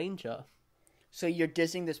was a Ranger? So you're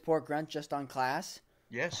dissing this poor grunt just on class?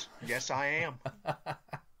 Yes, I am.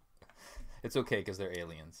 It's okay because they're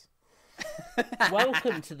aliens.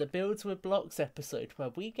 Welcome to the Builds with Blocks episode where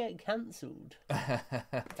we get cancelled.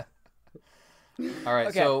 All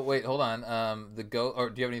right, so wait, hold on. Or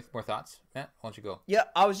do you have any more thoughts, Matt? Why don't you go? Yeah,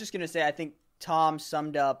 I was just gonna say I think Tom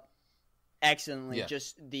summed up excellently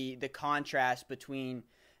just the contrast between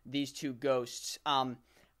these 2 ghosts.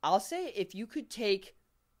 I'll say if you could take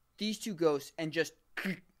these 2 ghosts and just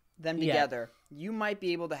them together, you might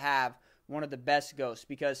be able to have one of the best ghosts,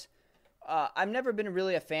 because I've never been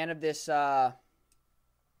really a fan of this head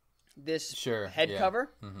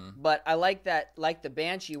cover, but I like that. Like the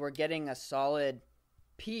Banshee, we're getting a solid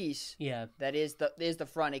piece. That is the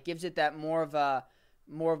front. It gives it that more of a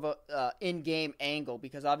in-game angle,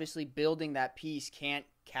 because obviously building that piece can't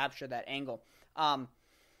capture that angle.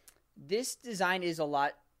 This design is a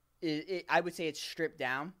lot. I would say it's stripped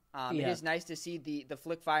down. It is nice to see the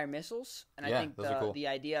flick fire missiles, and I think the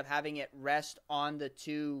idea of having it rest on the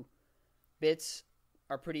 2 bits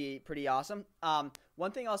are pretty awesome.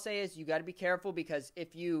 One thing I'll say is you got to be careful, because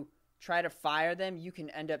if you try to fire them, you can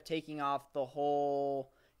end up taking off the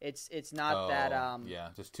whole. It's not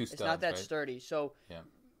just 2 studs. It's not that right? sturdy. So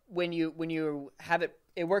when you have it,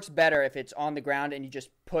 it works better if it's on the ground and you just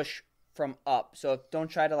push from up. So don't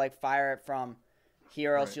try to fire it from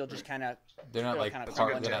here, else you'll just kind of. They're not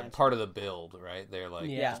part of the build, right? They're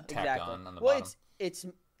just tacked on the bottom.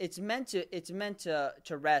 It's meant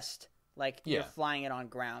to rest you're flying it on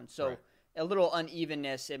ground. So a little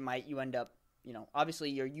unevenness, you end up obviously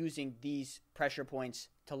you're using these pressure points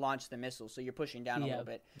to launch the missile, so you're pushing down a little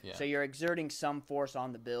bit. Yeah. So you're exerting some force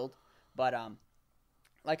on the build. But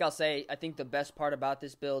like I'll say, I think the best part about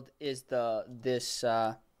this build is this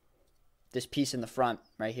piece in the front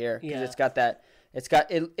right here, because it's got that.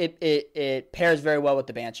 It pairs very well with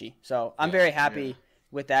the Banshee. So I'm very happy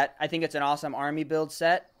with that. I think it's an awesome army build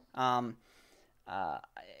set. I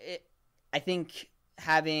think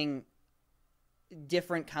having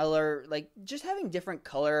different color, having different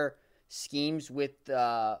color schemes with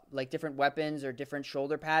different weapons or different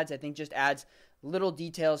shoulder pads, I think just adds little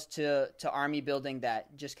details to army building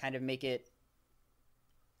that just kind of make it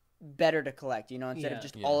better to collect, instead of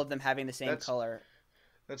just all of them having the same color.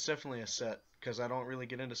 That's definitely a set, because I don't really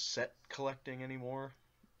get into set collecting anymore.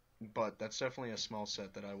 But that's definitely a small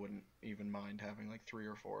set that I wouldn't even mind having 3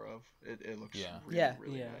 or 4 of. It looks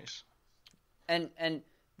really nice. And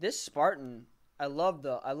this Spartan, I love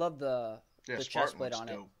the chest plate on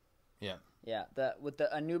dope. It. Yeah. With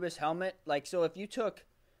the Anubis helmet, so if you took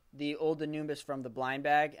the old Anubis from the blind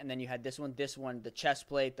bag and then you had this one, the chest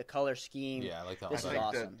plate, the color scheme. Yeah, I like that. This is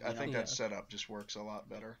awesome. I think that setup just works a lot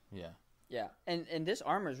better. Yeah. Yeah, and this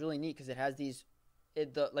armor is really neat because it has these.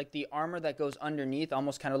 The armor that goes underneath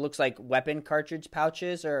almost kind of looks like weapon cartridge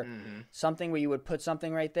pouches or something where you would put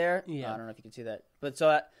something right there. Yeah. I don't know if you can see that. But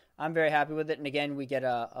so I'm very happy with it. And again, we get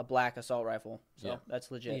a black assault rifle. So that's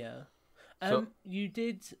legit. Yeah. You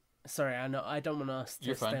did... Sorry, I know I don't want us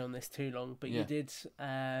to stay on this too long, but you did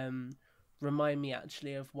remind me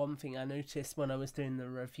actually of one thing I noticed when I was doing the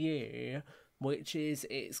review, which is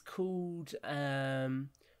it's called...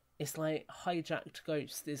 it's like Hijacked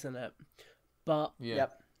Ghost, isn't it? But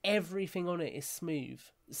everything on it is smooth,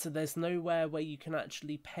 so there's nowhere where you can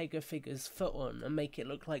actually peg a figure's foot on and make it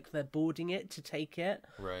look like they're boarding it to take it.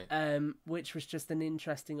 Right. Which was just an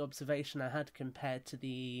interesting observation I had compared to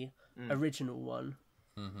the original one.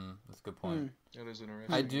 Mm-hmm. That's a good point. That is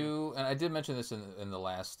interesting. I did mention this in the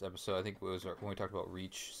last episode. I think it was when we talked about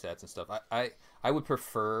reach sets and stuff. I would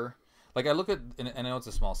prefer, I look at, and I know it's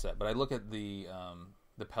a small set, but I look at the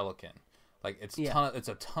Pelican. It's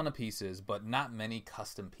a ton of pieces, but not many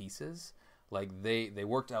custom pieces. They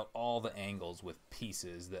worked out all the angles with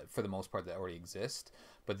pieces that, for the most part, that already exist.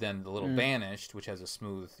 But then the little Banished, which has a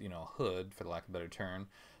smooth, hood, for the lack of a better term,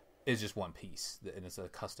 is just one piece, and it's a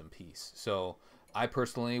custom piece. So I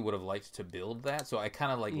personally would have liked to build that. So I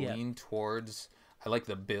kind of lean towards, I like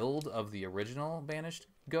the build of the original Banished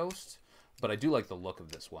Ghost. But I do like the look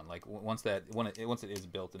of this one. Once it is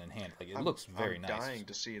built and in hand, it looks very nice. I'm dying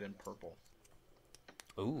to see it in purple.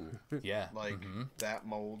 Ooh, yeah. That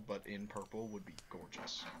mold, but in purple would be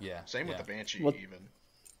gorgeous. Yeah. Same with the Banshee, even.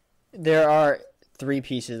 There are 3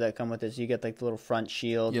 pieces that come with this. You get the little front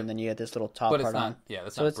shield, and then you get this little top part on. Yeah,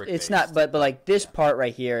 that's so not brick it's not. But this part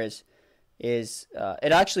right here is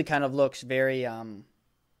it actually kind of looks very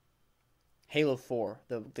Halo 4,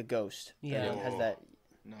 the Ghost. Yeah, it has that.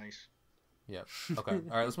 Nice. Yep. Okay.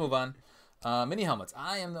 All right, let's move on. Mini helmets.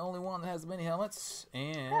 I am the only one that has the mini helmets,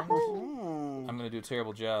 and I'm going to do a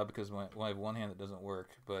terrible job because I have one hand that doesn't work,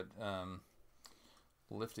 but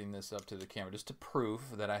lifting this up to the camera just to prove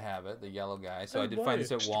that I have it, the yellow guy. So I did find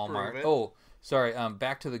this at Walmart. Oh, sorry.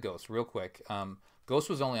 Back to the Ghost real quick. Ghost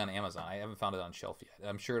was only on Amazon. I haven't found it on shelf yet.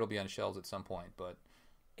 I'm sure it'll be on shelves at some point, but...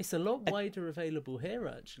 It's a lot wider available here,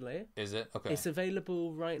 actually. Is it? Okay. It's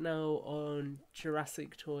available right now on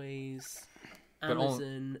Jurassic Toys,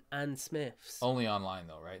 Amazon, and Smith's. Only online,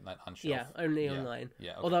 though, right? Not on shelf. Yeah, only online.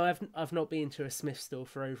 Yeah. Okay. Although I've not been to a Smith store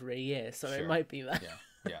for over a year, so it might be that.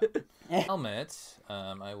 Yeah. Helmet.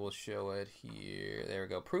 I will show it here. There we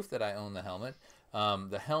go. Proof that I own the helmet.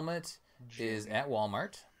 The helmet is at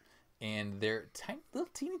Walmart, and they're little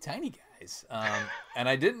teeny tiny guys. And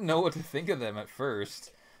I didn't know what to think of them at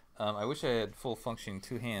first. I wish I had full functioning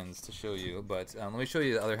 2 hands to show you, but let me show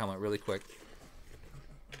you the other helmet really quick.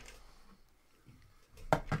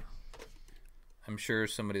 I'm sure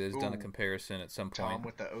somebody has done a comparison at some point. Tom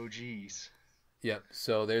with the OGs. Yep.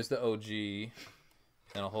 So there's the OG, and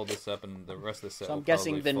I'll hold this up, and the rest of the set. So I'm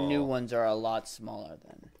guessing the new ones are a lot smaller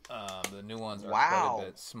then. The new ones are quite a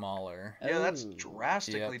bit smaller. Yeah, that's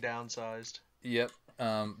drastically downsized. Yep.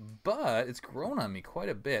 But it's grown on me quite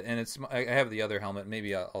a bit, and I have the other helmet.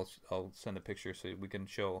 Maybe I'll send a picture so we can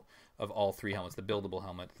show of all 3 helmets: the buildable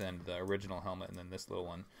helmet, then the original helmet, and then this little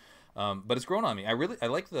one. But it's grown on me. I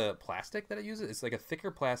like the plastic that it uses. It's like a thicker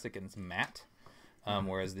plastic and it's matte,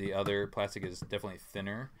 whereas the other plastic is definitely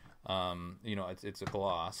thinner. It's a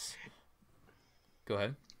gloss. Go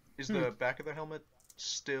ahead. Is the back of the helmet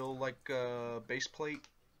still like a base plate?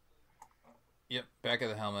 Yep, back of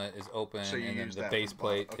the helmet is open, and then the base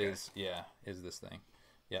plate is this thing.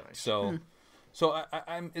 Yep. Nice. So So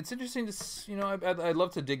I'm. It's interesting to I'd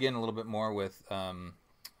love to dig in a little bit more with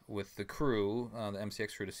the crew, the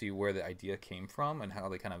MCX crew, to see where the idea came from and how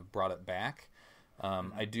they kind of brought it back.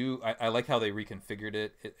 I like how they reconfigured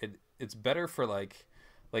it. It's better for like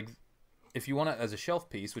if you want it as a shelf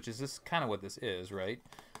piece, which is this kind of what this is, right?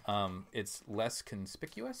 It's less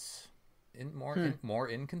conspicuous, more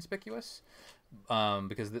inconspicuous,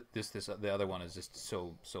 because the other one is just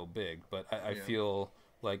so big. But I feel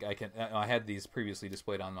like I had these previously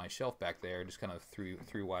displayed on my shelf back there, just kind of three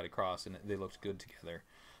wide across, and they looked good together.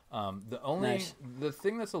 The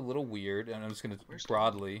thing that's a little weird, and I'm just going to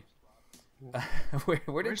broadly.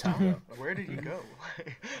 Where did Tom go? Where did he go?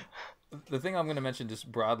 The thing I'm going to mention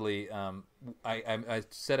just broadly, I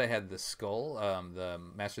said I had the skull, the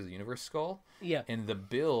Masters of the Universe skull. Yeah. And the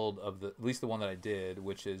build of at least the one that I did,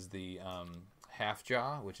 which is the half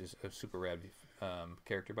jaw, which is a super rad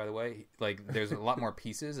character, by the way. Like, there's a lot more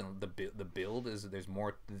pieces, and the build there's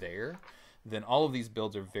more there. Then all of these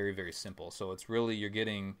builds are very, very simple. So it's really, you're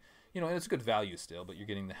getting, and it's a good value still, but you're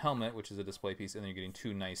getting the helmet, which is a display piece, and then you're getting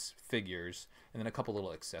 2 nice figures, and then a couple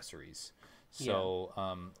little accessories. So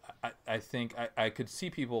I think I could see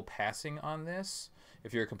people passing on this.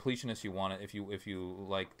 If you're a completionist, you want it. If you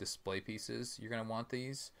like display pieces, you're going to want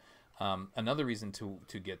these. Another reason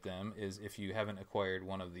to get them is if you haven't acquired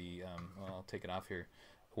one of the, I'll take it off here,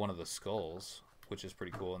 one of the skulls, which is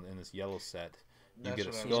pretty cool in this yellow set. You get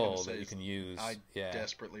a skull that you can use. I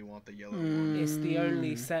desperately want the yellow one. It's the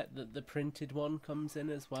only set that the printed one comes in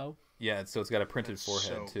as well. Yeah, so it's got a printed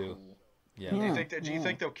forehead too. Cool. Yeah. Do you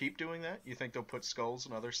think they'll keep doing that? You think they'll put skulls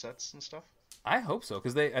in other sets and stuff? I hope so,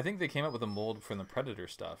 because I think they came up with a mold from the Predator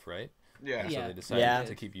stuff, right? Yeah. So they decided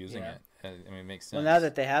to keep using it. I mean, it makes sense. Well, now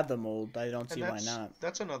that they have the mold, I don't see why not.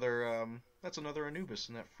 That's another Anubis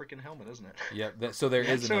in that freaking helmet, isn't it? Yep. So there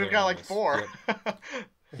is. So another we've got Anubis. like 4.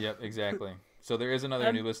 Yep. Exactly. So there is another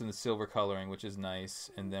Anubis in the silver coloring, which is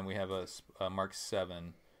nice, and then we have a Mark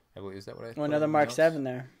 7. Is that what I? Oh, another Mark 7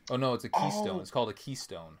 there. Oh no, it's a Keystone. It's called a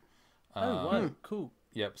Keystone. Wow, cool.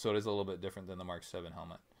 Yep. So it is a little bit different than the Mark 7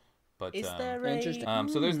 helmet. But is there interesting?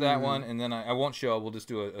 So there's that one, and then I won't show. We'll just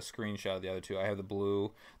do a screenshot of the other 2. I have the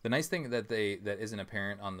blue. The nice thing that isn't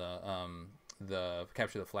apparent on the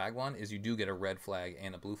capture the flag one is you do get a red flag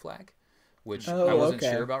and a blue flag, which I wasn't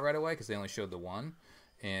sure about right away because they only showed the one.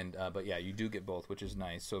 And but yeah, you do get both, which is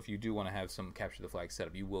nice. So if you do want to have some capture the flag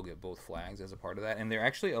setup, you will get both flags as a part of that, and they're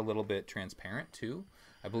actually a little bit transparent too.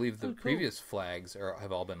 I believe the previous flags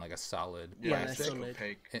have all been like a solid plastic.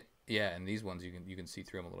 Opaque. And these ones you can see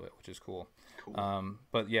through them a little bit, which is cool.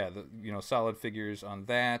 But yeah, solid figures on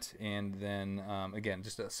that, and then again,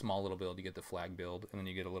 just a small little build. You get the flag build, and then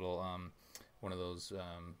you get a little one of those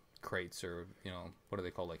crates, or what are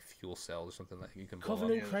they called, like fuel cells or something that you can blow up.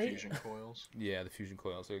 Covenant crate. The fusion coils. Yeah, the fusion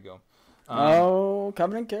coils. There you go.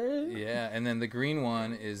 Covenant crate. Yeah, and then the green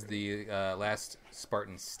one is the last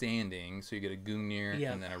Spartan standing. So you get a Gungnir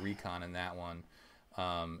and then a Recon in that one.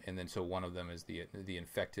 And then so one of them is the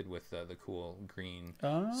infected with the cool green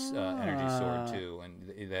energy sword too,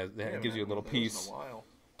 and that gives you a little piece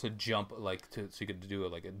to jump, so you could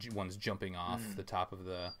do one's jumping off the top of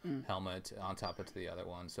the helmet on top of the other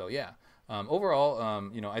one. So yeah, overall,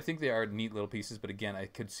 I think they are neat little pieces, but again, I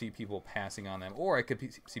could see people passing on them, or I could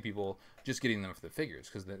see people just getting them for the figures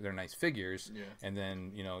because they're nice figures, and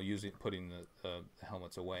then putting the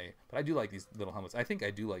helmets away. But I do like these little helmets. I think I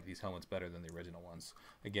do like these helmets better than the original ones.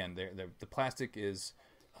 Again, the plastic is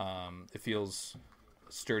it feels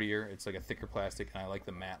sturdier. It's like a thicker plastic, and I like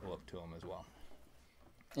the matte look to them as well.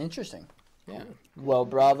 Interesting. Yeah. Well,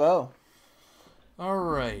 bravo. All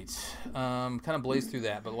right. Kind of blaze through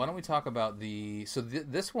that, but why don't we talk about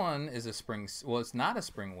this one is a spring. Well, it's not a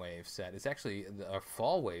spring wave set. It's actually a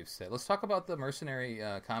fall wave set. Let's talk about the Mercenary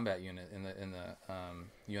combat unit in the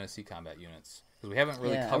UNSC combat units, because we haven't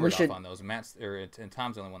really covered up on those. And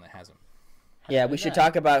Tom's the only one that has them. Yeah, we should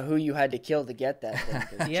talk about who you had to kill to get that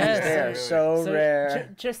thing. They're so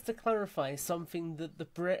rare. Just to clarify, something that the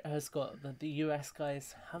Brit has got that the US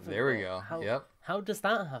guys haven't. There we go. How does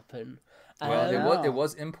that happen? Well, it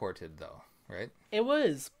was imported though, right? It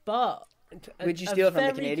was, but would you steal it from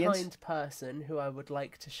the Canadians? A very kind person who I would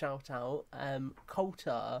like to shout out,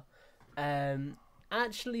 Coulter,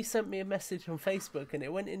 actually sent me a message on Facebook, and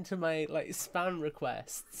it went into my spam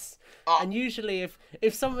requests. And usually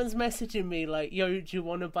if someone's messaging me like, yo, do you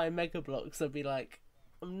want to buy Mega Bloks, I'd be like,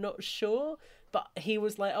 I'm not sure. But he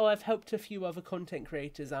was like, oh, I've helped a few other content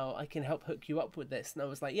creators out, I can help hook you up with this. And I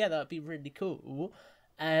was like, yeah, that'd be really cool.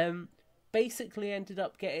 Basically ended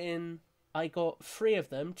up I got 3 of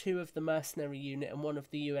them, 2 of the Mercenary unit and 1 of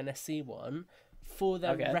the UNSC one, for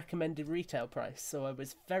their recommended retail price. So I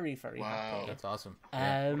was very, very happy. That's awesome. What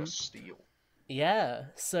a steal. Yeah.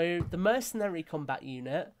 So the Mercenary combat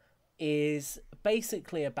unit is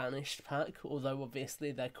basically a banished pack, although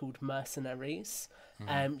obviously they're called Mercenaries.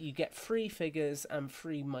 You get 3 figures and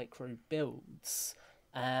 3 micro builds.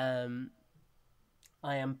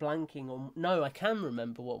 I am blanking on... No, I can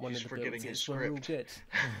remember what one of the builds is. We're all good.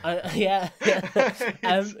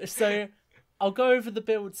 So I'll go over the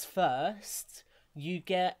builds first. You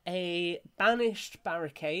get a banished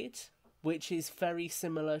barricade, which is very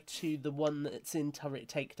similar to the one that's in Turret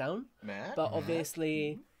Takedown. But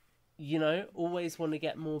obviously, you know, always want to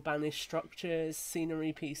get more banished structures,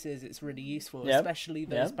 scenery pieces. It's really useful, especially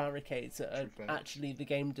those barricades that are actually the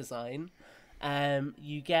game design.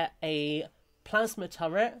 You get a plasma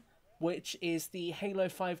turret, which is the Halo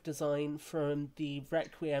 5 design from the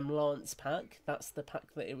Requiem Lance pack. That's the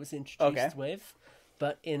pack that it was introduced with,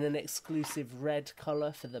 but in an exclusive red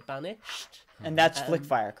colour for the banished. And that's flick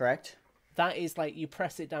fire, correct? That is like you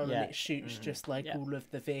press it down and it shoots just like all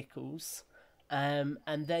of the vehicles. And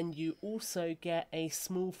then you also get a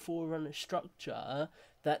small forerunner structure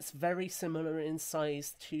that's very similar in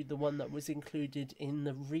size to the one that was included in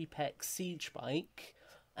the Repex Siege Bike.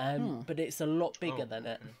 But it's a lot bigger than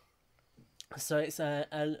it. So it's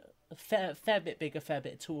a fair bit bigger, fair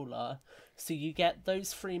bit taller. So you get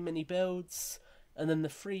those 3 mini builds, and then the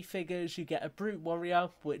 3 figures, you get a Brute Warrior,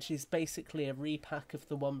 which is basically a repack of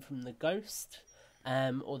the one from the Ghost.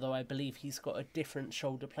 Although I believe he's got a different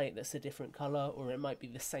shoulder plate that's a different colour, or it might be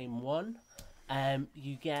the same one.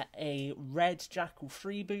 You get a red Jackal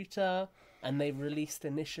freebooter, and they released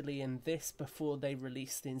initially in this before they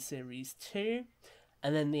released in Series 2.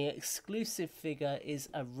 And then the exclusive figure is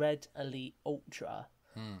a Red Elite Ultra.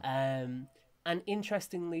 And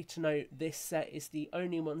interestingly to note, this set is the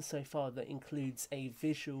only one so far that includes a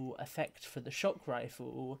visual effect for the shock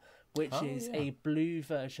rifle, which is a blue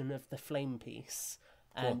version of the flame piece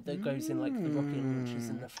that goes in like the rocket launchers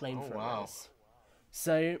and the flamethrowers.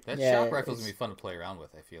 So that shock rifle's gonna be fun to play around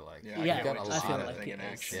with, I feel like. I feel like it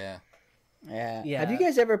is. Yeah. Have you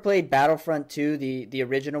guys ever played Battlefront 2, the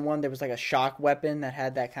original one? There was like a shock weapon that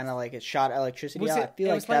had that kind of like it shot electricity out. I feel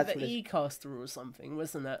like that's like the E-Caster or something,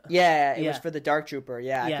 wasn't it? Yeah, it was for the Dark Trooper.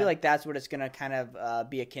 Yeah, I feel like that's what it's gonna kind of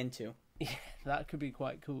be akin to. Yeah, that could be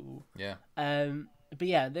quite cool. Yeah. But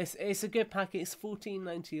yeah, it's a good pack. It's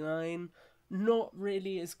 $14.99. Not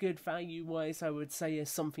really as good value wise, I would say, as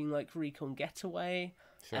something like Recon Getaway.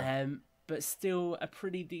 Sure. But still a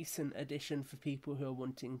pretty decent addition for people who are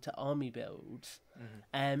wanting to army build.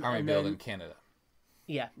 Army build in Canada.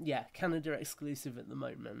 Yeah, Canada exclusive at the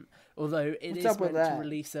moment. Although it is meant to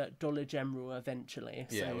release at Dollar General eventually,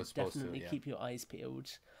 so definitely keep your eyes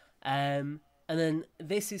peeled. And then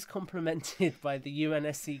this is complemented by the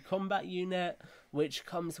UNSC combat unit, which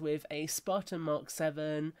comes with a Spartan Mark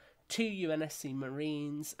 7, 2 UNSC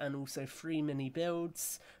Marines, and also 3 mini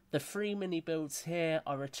builds. The 3 mini builds here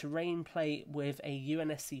are a terrain plate with a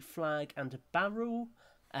UNSC flag and a barrel.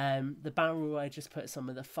 The barrel, I just put some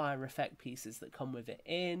of the fire effect pieces that come with it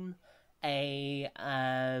in. A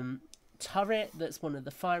turret that's one of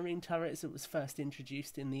the firing turrets that was first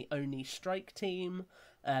introduced in the Oni Strike team,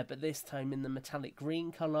 but this time in the metallic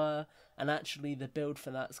green colour. And actually the build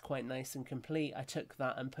for that's quite nice and complete. I took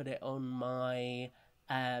that and put it on my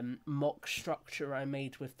mock structure I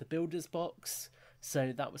made with the builder's box.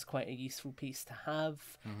 So that was quite a useful piece to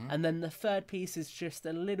have. And then the third piece is just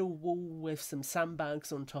a little wall with some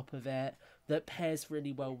sandbags on top of it that pairs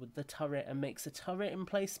really well with the turret and makes a turret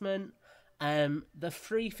emplacement. The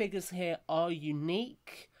 3 figures here are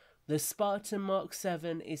unique. The Spartan Mark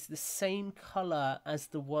 7 is the same colour as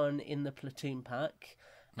the one in the Platoon pack.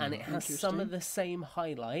 And it has some of the same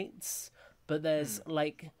highlights. But there's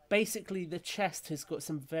like, basically the chest has got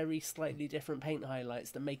some very slightly different paint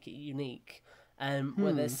highlights that make it unique.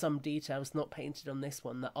 Where there's some details not painted on this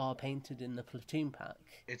one that are painted in the Platoon pack.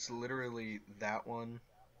 It's literally that one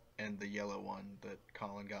and the yellow one that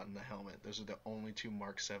Colin got in the helmet. Those are the only 2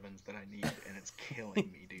 Mark 7s that I need, and it's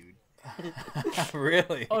killing me, dude.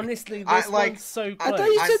 Really? Honestly, this one's so close. I thought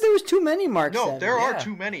you said there was too many Mark 7s. No, there are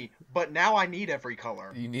too many, but now I need every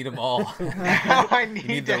color. You need them all. Now I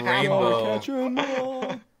need the rainbow. Catch 'em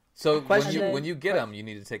all. So when you get them, you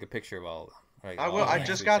need to take a picture of all of them. Right, I will. I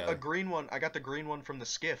just got a green one. I got the green one from the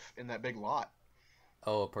skiff in that big lot.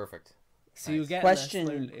 Oh, perfect. So you get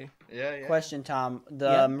question. Yeah. Question, Tom.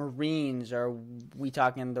 The Marines, are we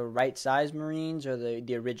talking the right size Marines or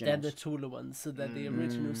the originals? They're the taller ones, so they're the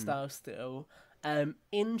original style still.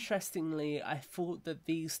 Interestingly, I thought that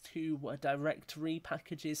these two were direct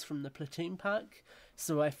repackages from the Platoon pack,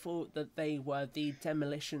 so I thought that they were the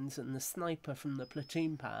Demolitions and the Sniper from the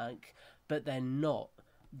Platoon pack, but they're not.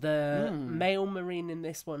 The male Marine in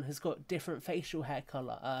this one has got different facial hair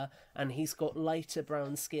colour, and he's got lighter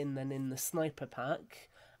brown skin than in the Sniper pack.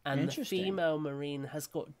 And the female Marine has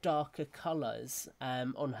got darker colours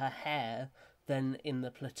on her hair than in the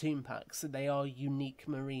Platoon pack. So they are unique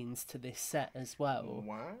Marines to this set as well.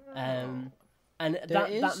 Wow. And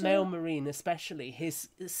that male Marine, especially, his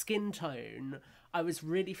skin tone, I was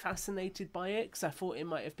really fascinated by it because I thought it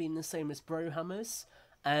might have been the same as Brohammer's.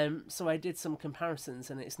 So I did some comparisons,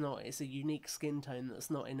 and it's not. It's a unique skin tone that's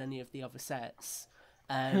not in any of the other sets.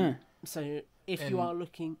 So if you are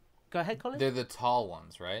looking... Go ahead, Colin. They're the tall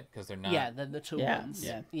ones, right? Because they're not... Yeah, they're the tall ones.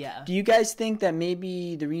 Yeah. Do you guys think that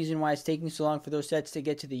maybe the reason why it's taking so long for those sets to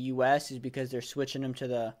get to the U.S. is because they're switching them to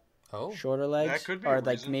the shorter legs? That could be or a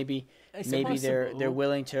like reason. maybe they're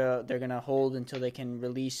willing to... They're going to hold until they can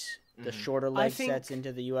release the shorter leg sets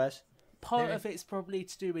into the U.S.? Part of it's probably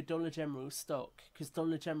to do with Dollar General's stock, because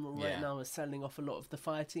Dollar General right now is selling off a lot of the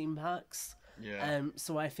Fireteam packs. Yeah.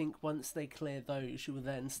 So I think once they clear those, you will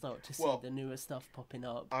then start to see the newer stuff popping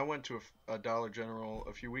up. I went to a Dollar General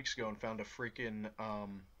a few weeks ago and found a freaking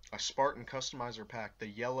a Spartan customizer pack, the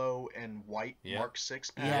yellow and white Mark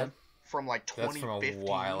 6 pack from like 2015. That's from a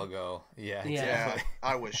while ago. Yeah. Yeah.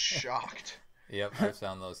 I was shocked. Yep, I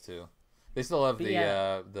found those too. They still have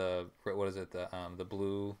the what is it, the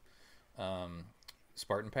blue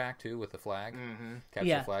Spartan pack too with the flag,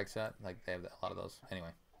 capture flag set. Like they have a lot of those. Anyway.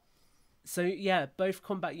 So yeah, both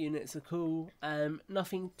combat units are cool.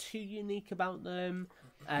 Nothing too unique about them.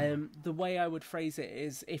 The way I would phrase it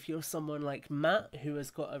is, if you're someone like Matt who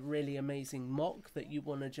has got a really amazing mock that you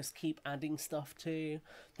want to just keep adding stuff to,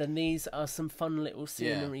 then these are some fun little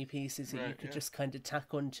scenery pieces that you could just kind of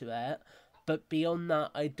tack onto it. But beyond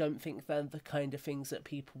that, I don't think they're the kind of things that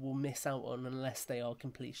people will miss out on unless they are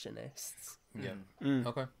completionists. Yeah.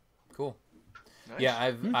 Okay. Cool. Nice.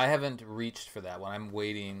 Yeah, I haven't reached for that one. I'm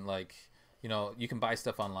waiting. Like, you know, you can buy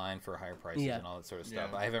stuff online for higher prices and all that sort of stuff.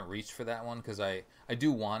 Yeah. I haven't reached for that one because I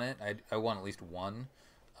do want it. I want at least one,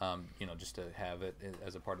 you know, just to have it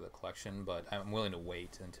as a part of the collection. But I'm willing to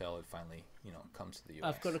wait until it finally, you know, comes to the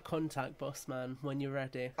US. I've got a contact, boss man, when you're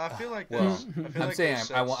ready. I feel like I'm saying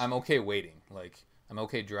I'm okay waiting. Like, I'm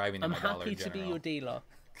okay driving. I'm to my Dollar happy to be your dealer.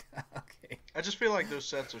 Okay. I just feel like those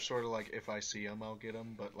sets are sort of like, if I see them, I'll get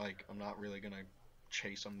them, but like I'm not really gonna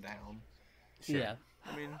chase them down. Sure. Yeah.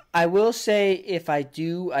 I mean, I will say if I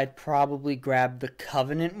do, I'd probably grab the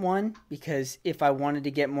Covenant one, because if I wanted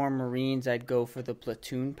to get more Marines, I'd go for the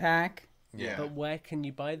Platoon pack. Yeah. But where can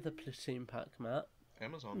you buy the Platoon pack, Matt?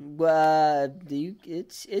 Amazon.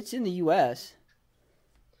 It's in the U.S.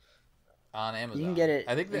 On Amazon. You can get it.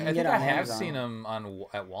 I think I have seen them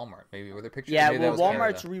at Walmart. Maybe were there pictures? Yeah, maybe well,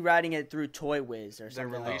 Walmart's Canada. rewriting it through Toy Wiz or They're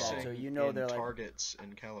something like releasing that. So you know they're like Targets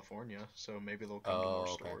in California, so maybe they'll come to more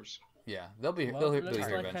stores. Yeah, they'll be. Well, they'll looks be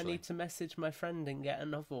here like eventually. I need to message my friend and get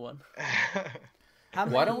another one.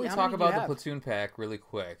 Why don't we talk about the Platoon pack really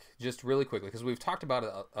quick? Just really quickly, because we've talked about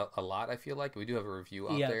it a lot, I feel like. We do have a review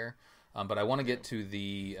out there. But I want to get to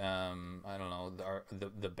the, I don't know,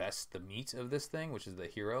 the meat of this thing, which is the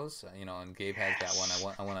heroes. You know, and Gabe has that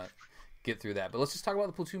one. I want to get through that. But let's just talk about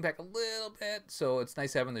the Platoon pack a little bit. So it's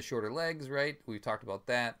nice having the shorter legs, right? We've talked about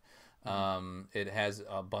that. It has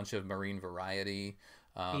a bunch of Marine variety.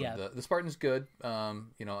 The Spartan's good.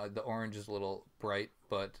 You know, the orange is a little bright,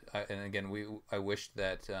 but and again, I wish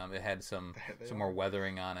that it had some more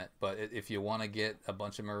weathering on it. But if you want to get a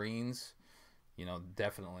bunch of Marines, you know,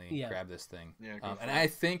 definitely grab this thing. Yeah, and I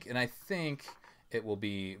think it will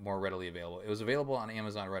be more readily available. It was available on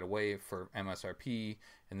Amazon right away for MSRP,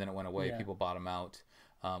 and then it went away. Yeah. People bought them out.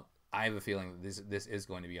 I have a feeling that this is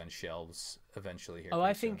going to be on shelves eventually here. Oh,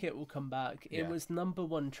 I think it will come back. It was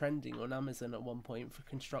 #1 trending on Amazon at one point for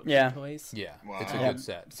construction toys. Yeah, wow. It's a good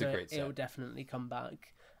set. It's a great set. It will definitely come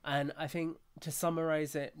back. And I think to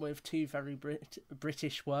summarize it with two very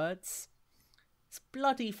British words, it's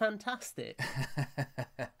bloody fantastic.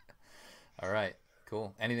 All right.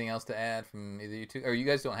 Cool. Anything else to add from either you two? Or you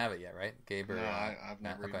guys don't have it yet, right? Gabe or no, I've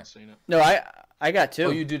never even seen it. No, I got two.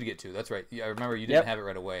 Oh, you did get two. That's right. I remember you didn't have it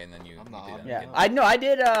right away, and then you did. Yeah,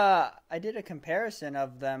 I did a comparison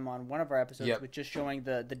of them on one of our episodes with just showing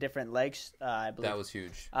the different legs. I believe that was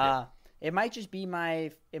huge. It might just be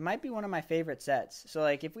one of my favorite sets. So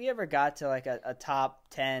like, if we ever got to like a top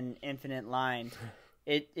 10 Infinite line,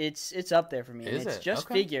 it's up there for me. Is it's it? just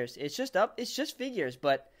figures. It's just figures,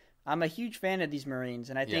 but I'm a huge fan of these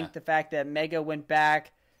Marines, and I think the fact that Mega went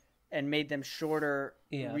back and made them shorter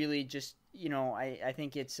really just I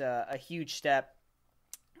think it's a huge step.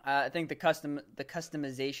 I think the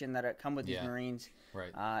customization that come with these Marines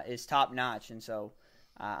is top notch, and so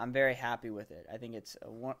I'm very happy with it. I think it's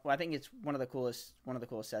one of the coolest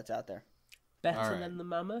sets out there. Better than the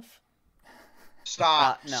Mammoth?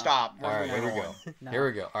 Stop. No. Stop. All right, here we go. No. Here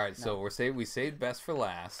we go. All right, so we saved best for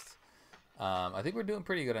last. I think we're doing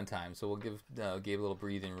pretty good on time, so we'll give Gabe a little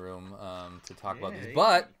breathing room to talk about these.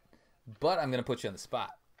 But I'm going to put you on the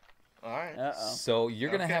spot. All right. Uh-oh. So you're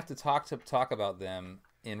going to have to talk about them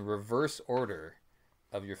in reverse order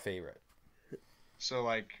of your favorite. So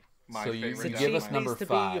like my so favorite. So you give us number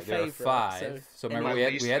 5. There are 5. So remember we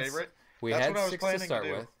had 6 to start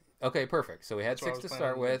with. Okay, perfect. So we had 6 to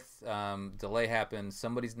start with. Delay happened.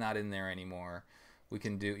 Somebody's not in there anymore. We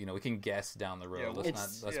can do, we can guess down the road. Yeah,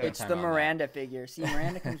 it's the Miranda figure. See,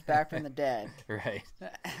 Miranda comes back from the dead. Right.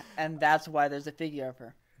 And that's why there's a figure of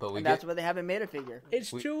her. That's why they haven't made a figure.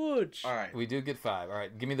 It's George. All right. We do get 5. All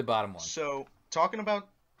right, give me the bottom one. So, talking about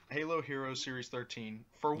Halo Heroes Series 13,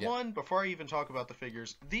 for one, before I even talk about the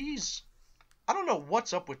figures, these, I don't know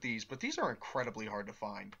what's up with these, but these are incredibly hard to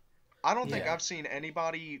find. I don't think I've seen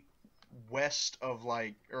anybody west of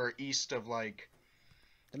or east of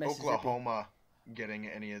Oklahoma getting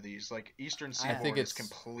any of these. Like Eastern Seaboard is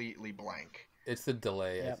completely blank. It's the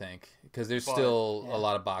delay, I think, because there's still a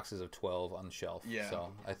lot of boxes of 12 on the shelf. Yeah.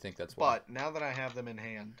 So I think that's why. But now that I have them in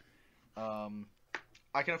hand,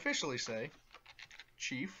 I can officially say,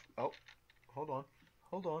 Chief. Oh, hold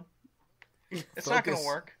on. It's not going to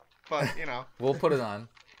work, but we'll put it on.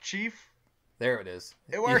 Chief. There it is.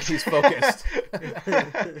 It works. He's focused.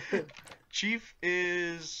 Chief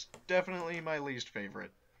is definitely my least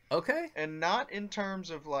favorite. Okay. And not in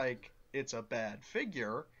terms of it's a bad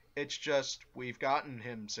figure. It's just we've gotten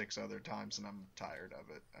him 6 other times and I'm tired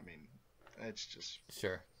of it. I mean, it's just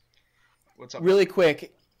sure. What's up? Really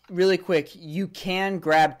quick. You can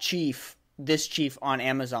grab this Chief on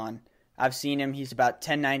Amazon. I've seen him. He's about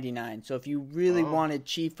 $10.99. So if you really wanted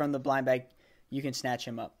Chief from the blind bag, you can snatch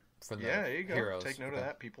him up. There you go. Heroes. Take note of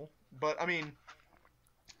that, people. But I mean,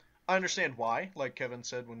 I understand why. Like Kevin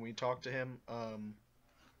said when we talked to him,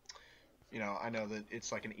 I know that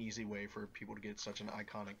it's like an easy way for people to get such an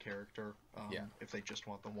iconic character if they just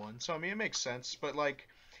want the one. So I mean, it makes sense. But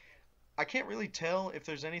I can't really tell if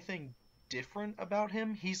there's anything different about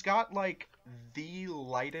him. He's got the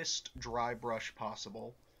lightest dry brush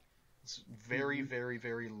possible. It's very, very,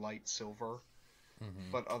 very light silver.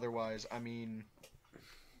 Mm-hmm. But otherwise, I mean,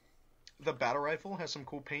 the battle rifle has some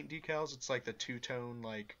cool paint decals. It's like the two-tone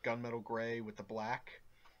gunmetal gray with the black.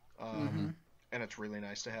 And it's really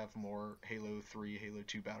nice to have more Halo 3, Halo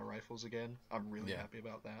 2 battle rifles again. I'm really happy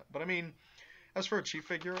about that. But I mean, as for a Chief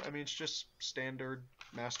figure, I mean, it's just standard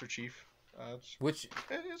Master Chief. Which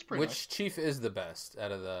nice. Chief is the best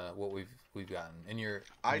out of what we've gotten in your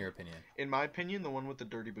opinion? In my opinion, the one with the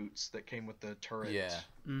dirty boots that came with the turret. Yeah.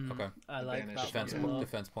 Okay. I like that defense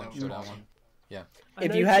point for that one. Yeah.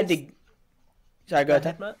 If you had to, sorry, go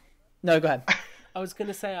ahead, Matt. No, go ahead. I was going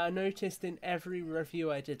to say, I noticed in every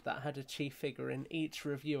review I did that had a Chief figure. In each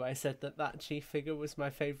review, I said that Chief figure was my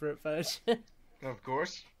favorite version. Of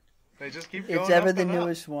course, they just keep going. It's ever the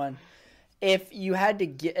newest one. If you had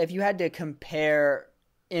to compare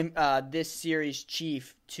this series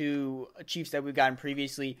Chief to Chiefs that we've gotten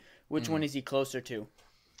previously, which one is he closer to?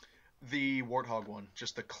 The Warthog one,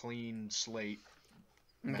 just the clean slate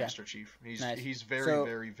Master Chief. He's very,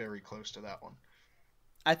 very, very close to that one.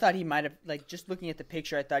 I thought he might have, just looking at the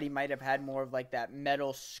picture, I thought he might have had more of that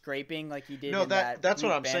metal scraping like he did. No, that's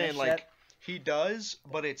what I'm saying. Set. He does,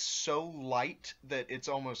 but it's so light that it's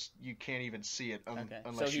almost you can't even see it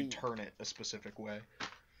unless you turn it a specific way.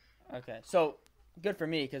 Okay, so good for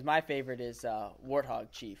me because my favorite is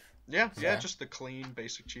Warthog Chief. Yeah, just the clean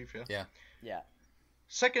basic Chief. Yeah.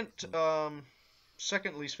 Second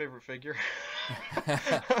least favorite figure.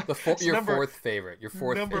 Your fourth favorite. Your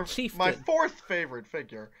fourth. My fourth favorite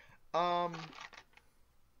figure. I'm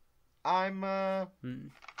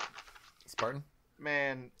Spartan.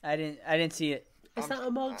 Man, I didn't see it. Is that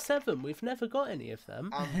a Mark 7? We've never got any of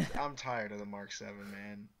them. I'm tired of the Mark 7,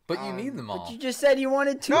 man. But you need them all. But you just said you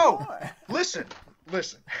wanted two more. Listen.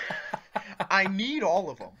 I need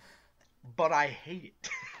all of them, but I hate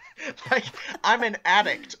it. I'm an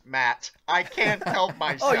addict, Matt. I can't help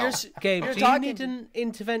myself. Gabe, do you need an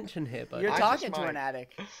intervention here, buddy? You're talking to an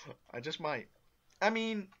addict. I just might. I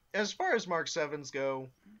mean, as far as Mark 7s go,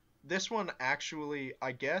 this one actually,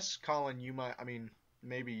 I guess, Colin, you might, I mean,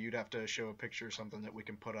 maybe you'd have to show a picture or something that we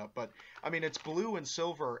can put up. But, I mean, it's blue and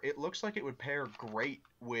silver. It looks like it would pair great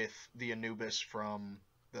with the Anubis from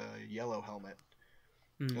the yellow helmet.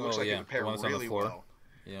 It looks like it would pair really well.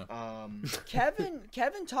 Yeah.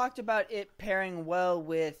 Kevin talked about it pairing well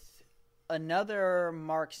with another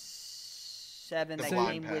Mark 7 that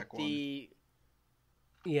came with the.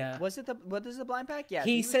 Yeah. Was it what is the blind pack? Yeah.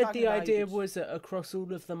 He said the idea was that across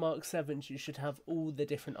all of the Mark 7s, you should have all the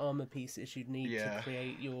different armor pieces you'd need to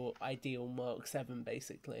create your ideal Mark 7,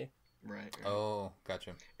 basically. Right. Oh,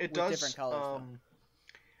 gotcha. It does. Different colors,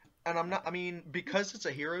 and I'm not. I mean, because it's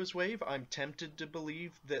a Heroes Wave, I'm tempted to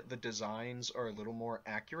believe that the designs are a little more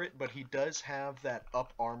accurate. But he does have that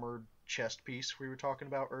up armored chest piece we were talking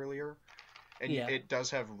about earlier, and it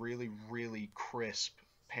does have really, really crisp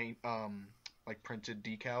paint. Like printed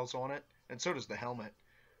decals on it, and so does the helmet.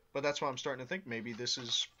 But that's why I'm starting to think maybe this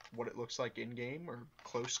is what it looks like in game or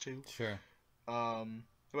close to. Sure. Well,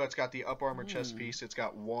 it's got the up armor chest piece. It's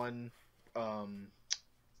got one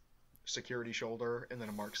security shoulder and then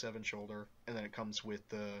a Mark 7 shoulder, and then it comes with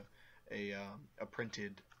a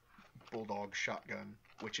printed bulldog shotgun,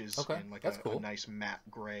 which is in like a nice matte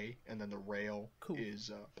gray, and then the rail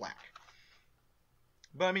is black.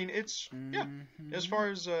 But I mean, it's As far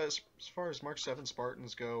as Mark 7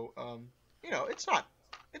 Spartans go,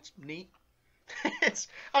 it's neat.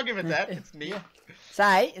 I'll give it that. It's neat. It's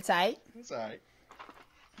alright. It's alright.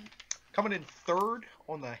 Coming in third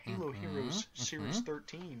on the Halo Heroes Series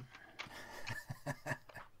 13.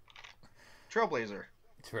 Trailblazer.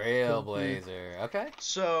 Okay.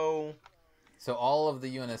 So all of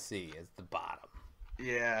the UNSC is the bottom.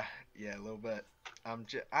 Yeah, a little bit.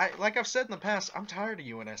 Like I've said in the past, I'm tired of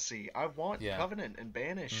UNSC. I want Covenant and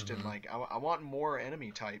Banished, and like I want more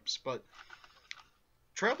enemy types. But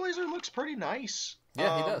Trailblazer looks pretty nice.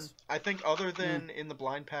 Yeah, he does. I think other than in the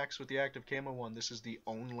blind packs with the active camo one, this is the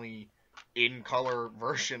only in color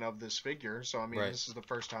version of this figure. So I mean, this is the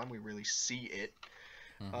first time we really see it.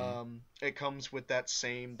 It comes with that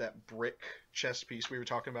brick chest piece we were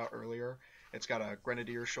talking about earlier. It's got a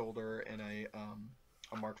Grenadier shoulder and a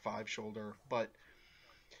Mark 5 shoulder, but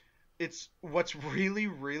it's what's really,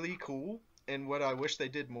 really cool, and what I wish they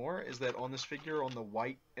did more, is that on this figure, on the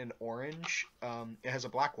white and orange, it has a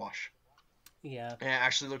black wash. Yeah. And it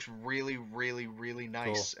actually looks really, really, really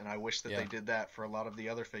nice, and I wish that they did that for a lot of the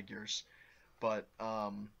other figures. But,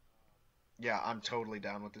 I'm totally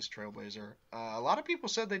down with this Trailblazer. A lot of people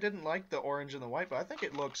said they didn't like the orange and the white, but I think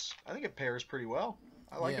it pairs pretty well.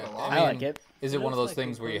 I like it a lot. I like it. Is it one of those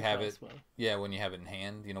things where you have it? Yeah, when you have it in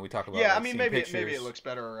hand. We talk about. Yeah, I mean, maybe it looks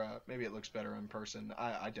better. Maybe it looks better in person.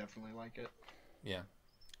 I definitely like it. Yeah.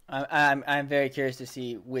 I'm very curious to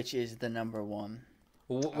see which is the number one.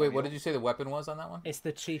 Wait, what did you say the weapon was on that one? It's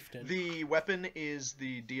the Chieftain. The weapon is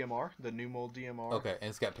the DMR, the new mold DMR. Okay, and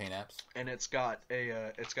it's got paint apps. And it's got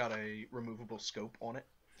a removable scope on it.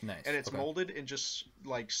 Nice. And it's molded in just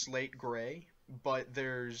like slate gray, but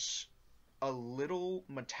there's a little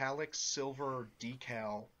metallic silver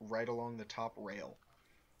decal right along the top rail,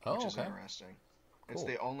 which is interesting. Cool. It's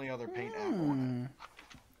the only other paint app on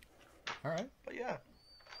it. All right. But yeah.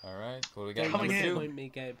 All right. What do we got? Don't disappoint me,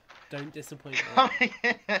 Gabe. Don't disappoint me. Coming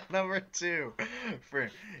in at number 2 for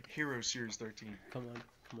Hero Series 13. Come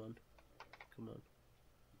on.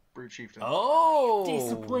 Brute Chieftain. Oh,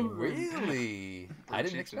 disappointment. Really? I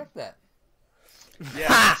didn't expect that.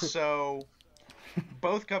 Yeah, so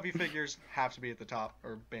both Cubby figures have to be at the top,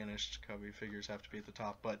 or Banished Cubby figures have to be at the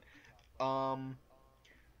top, but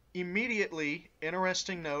immediately,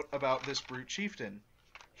 interesting note about this Brute Chieftain.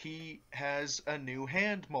 He has a new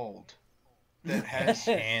hand mold that has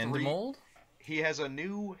mold? He has a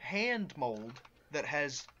new hand mold that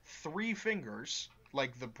has 3 fingers,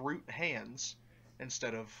 like the brute hands,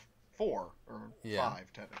 instead of 4 or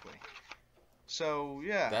 5 technically. So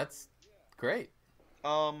yeah, that's great.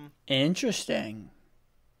 Interesting.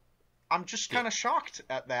 I'm just kind of shocked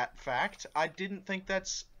at that fact. I didn't think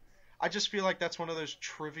I just feel like that's one of those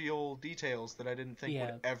trivial details that I didn't think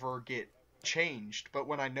would ever get changed. But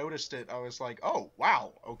when I noticed it, I was like, oh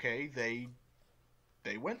wow, okay, they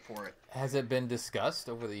went for it. Has it been discussed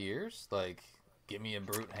over the years? Like, give me a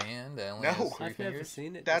brute hand. No, I've never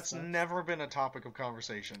seen it. That's never been a topic of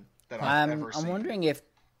conversation that I've ever seen. I'm wondering if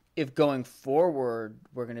going forward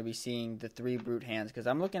we're going to be seeing the 3 brute hands, because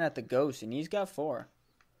I'm looking at the Ghost and he's got 4.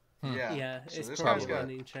 Yeah, so it's this probably guy's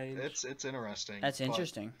running change. It's interesting. That's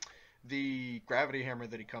interesting. The gravity hammer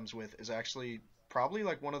that he comes with is actually probably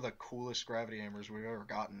like one of the coolest gravity hammers we've ever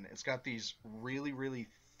gotten. It's got these really, really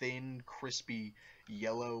thin, crispy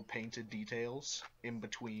yellow painted details in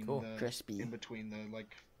between the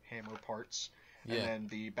like hammer parts. And then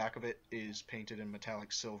the back of it is painted in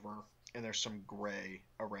metallic silver, and there's some gray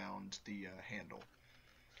around the handle.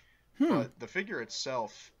 But the figure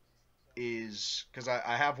itself is, because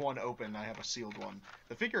I have one open, I have a sealed one.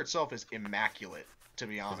 The figure itself is immaculate to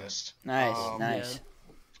be honest. Nice.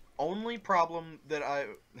 Only problem that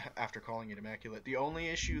after calling it immaculate, the only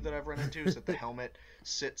issue that I've run into is that the helmet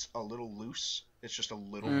sits a little loose. It's just a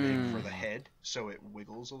little big for the head, so it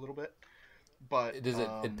wiggles a little bit. But does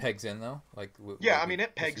it pegs in though? Like I mean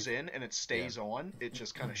it pegs in and it stays on. It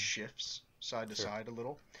just kind of shifts side to side a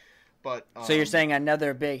little. But so you're saying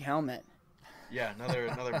another big helmet? Yeah,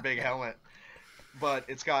 another big helmet. But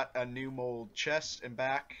it's got a new mold chest and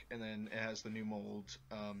back, and then it has the new mold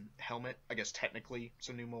helmet. I guess technically it's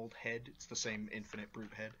a new mold head. It's the same Infinite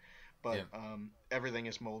Brute head. But everything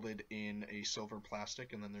is molded in a silver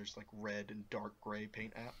plastic, and then there's like red and dark gray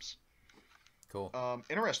paint apps. Cool.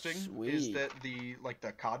 Interesting is that the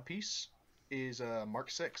cod piece is a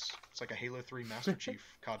Mark 6. It's like a Halo 3 Master Chief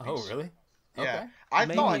cod piece. Oh, really? Yeah. Okay.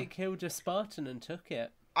 Maybe it killed a Spartan and took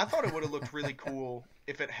it. I thought it would have looked really cool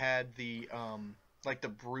if it had the the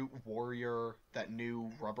Brute Warrior, that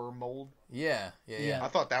new rubber mold. Yeah. I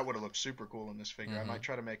thought that would have looked super cool in this figure. I might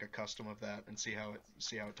try to make a custom of that and see how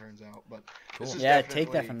it turns out. But cool. This is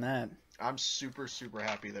take that from that. I'm super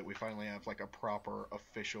happy that we finally have like a proper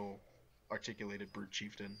official articulated Brute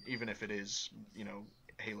Chieftain, even if it is,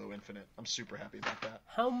 Halo Infinite. I'm super happy about that.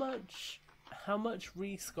 How much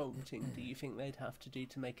resculpting do you think they'd have to do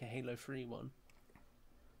to make a Halo 3 one?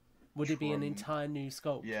 Would it be an entire new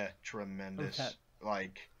sculpt? Yeah, tremendous. Okay.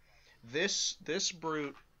 Like this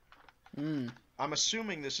Brute. I'm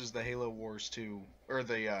assuming this is the Halo Wars 2 or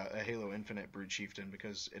the Halo Infinite Brute Chieftain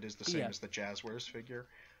because it is the same as the Jazzwares figure.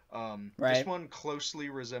 This one closely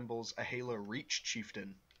resembles a Halo Reach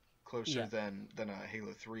Chieftain, closer than a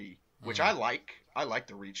Halo 3, which I like. I like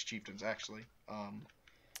the Reach Chieftains actually.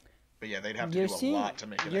 But yeah, they'd have to do a lot to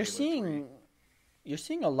make it a Halo 3. You're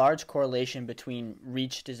seeing a large correlation between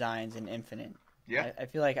Reach designs and Infinite. Yeah. I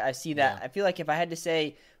feel like I see that. Yeah. I feel like if I had to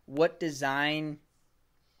say what design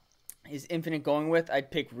is Infinite going with,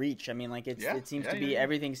 I'd pick Reach. I mean, like it seems to be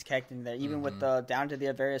everything's kept in there, even with the down to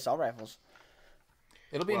the various assault rifles.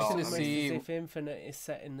 It'll be interesting to see if Infinite is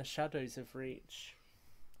set in the shadows of Reach.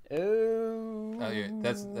 Oh,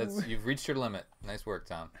 that's you've reached your limit. Nice work,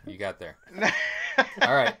 Tom. You got there.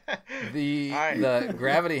 All right. The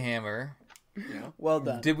gravity hammer. Yeah. Well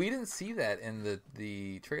done. We didn't see that in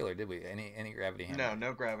the trailer, did we? Any gravity hammer?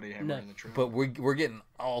 No gravity hammer in the trailer. But we're getting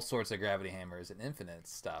all sorts of gravity hammers and Infinite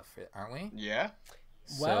stuff, aren't we? Yeah.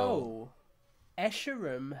 Well,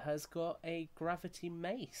 Escharum has got a gravity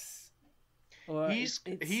mace.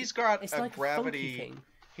 He's got a gravity.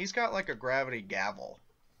 He's got like a gravity gavel,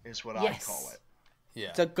 is what I call it. Yeah.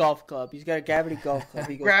 It's a golf club. He's got a gravity golf club.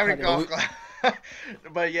 Gravity golf club.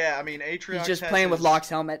 But yeah, I mean, Atriox. He's just playing with Locke's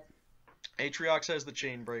helmet. Atriox has the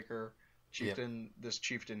Chainbreaker. This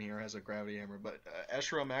chieftain here has a gravity hammer, but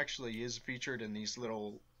Escharum actually is featured in these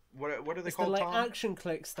little. What are they called? They're Tom? action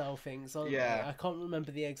click style things. Aren't they? I can't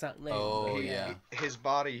remember the exact name. Oh yeah. His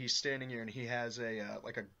body. He's standing here and he has a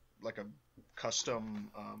like a custom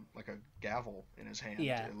like a gavel in his hand.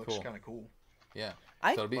 Yeah. It looks kind of cool. Yeah.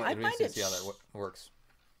 So it'll be interesting to see how that works.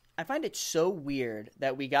 I find it so weird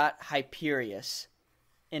that we got Hyperius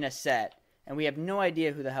in a set, and we have no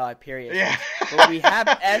idea who the hell Hyperius is. But we have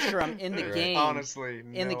Escharum in the game. Honestly,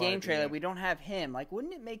 in the game trailer, we don't have him. Like,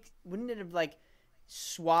 wouldn't it have like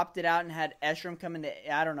swapped it out and had Escharum come in?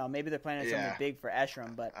 I don't know. Maybe they're planning something big for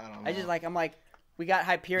Escharum, but I'm like, we got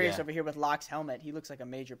Hyperius over here with Locke's helmet. He looks like a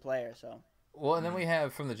major player. So. Well, and then we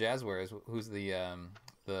have from the Jazzwares, who's the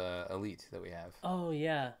elite that we have. Oh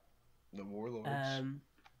yeah. The Warlords.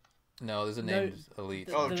 No, there's a named elite.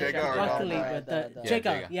 Jagar.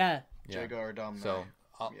 Jagar, yeah. Jagar Dom. So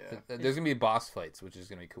there's gonna be boss fights, which is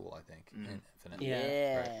gonna be cool, I think. In Infinite.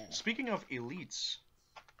 Yeah. Right. Speaking of elites,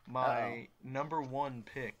 my number one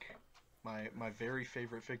pick, my very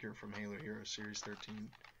favorite figure from Halo Heroes Series 13,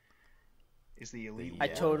 is the Elite. I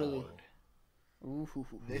totally.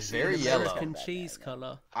 This very yellow. American cheese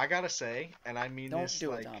color. I gotta say, and I mean this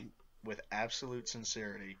with absolute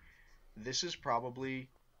sincerity, this is probably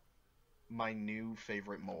my new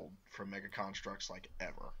favorite mold from Mega Construx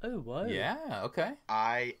ever. Oh wow. Yeah, okay.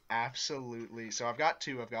 I absolutely I've got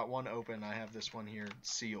two. I've got one open, I have this one here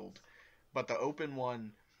sealed. But the open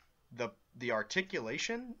one, the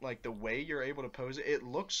articulation, like the way you're able to pose it, it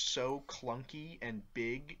looks so clunky and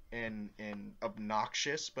big and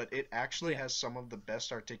obnoxious, but it actually has some of the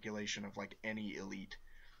best articulation of any elite.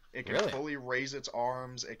 It can fully raise its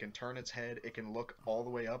arms, it can turn its head, it can look all the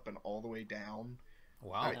way up and all the way down.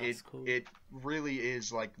 Wow, that's cool. It really is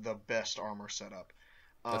the best armor setup.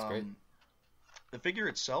 That's great. The figure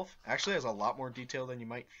itself actually has a lot more detail than you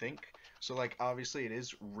might think. So obviously it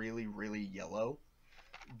is really, really yellow.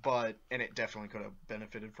 and it definitely could have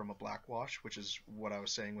benefited from a black wash, which is what I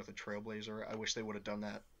was saying with a Trailblazer. I wish they would have done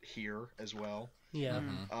that here as well. Yeah.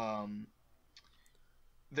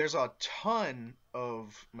 There's a ton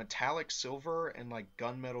of metallic silver and like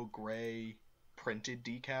gunmetal gray printed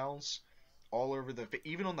decals all over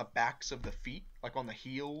even on the backs of the feet, like on the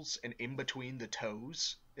heels and in between the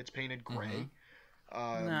toes. It's painted gray.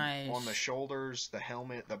 Nice. On the shoulders, the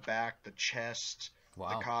helmet, the back, the chest,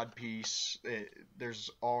 the cod piece. There's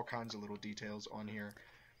all kinds of little details on here,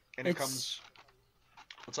 and it comes.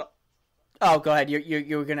 What's up? Oh, go ahead.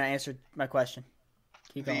 You're gonna answer my question.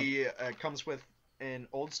 Keep going. It comes with an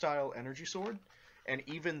old style energy sword, and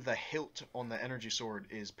even the hilt on the energy sword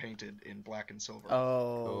is painted in black and silver.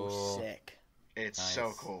 Oh, cool. Sick! It's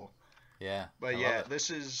so cool. Yeah, but this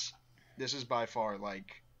is by far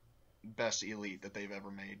like best Elite that they've ever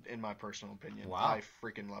made, in my personal opinion. Wow. I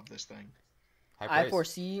freaking love this thing. I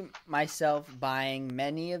foresee myself buying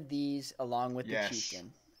many of these along with the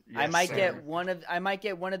Chieftain. Yes, I might get one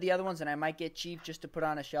of the other ones, and I might get Chief just to put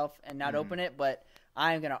on a shelf and not open it, but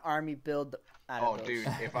I am gonna army build out of those. Dude,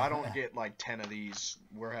 if I don't get like 10 of these,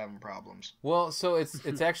 we're having problems. Well, so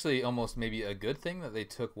it's actually almost maybe a good thing that they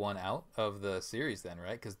took one out of the series then,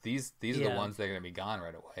 right? Because these are the ones that are gonna be gone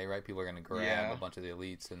right away, right? People are gonna grab a bunch of the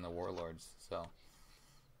Elites and the Warlords. So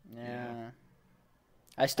yeah.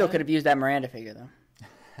 I still could have used that Miranda figure though.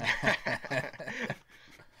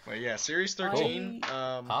 But yeah, Series 13.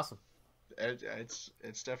 Awesome.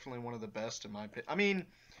 It's definitely one of the best in my opinion. I mean,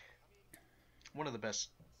 one of the best.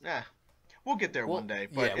 We'll get there one day,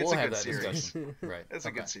 but it's a good series. Right. It's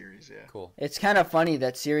a good series, yeah. Cool. It's kind of funny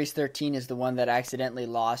that Series 13 is the one that accidentally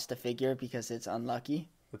lost a figure because it's unlucky.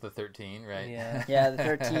 With the 13, right? Yeah. Yeah, the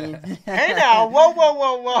 13. Hey now!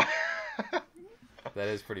 Whoa! That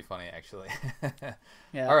is pretty funny, actually.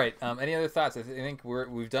 Yeah. All right. Any other thoughts? I think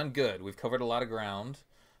we've done good. We've covered a lot of ground.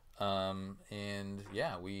 And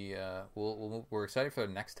yeah, we're excited for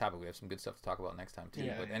the next topic. We have some good stuff to talk about next time too.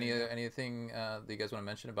 But anything that you guys want to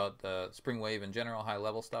mention about Spring Wave in general, high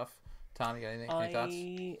level stuff? Tom, you got anything? Any thoughts?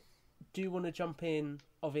 I do want to jump in.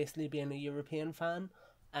 Obviously, being a European fan,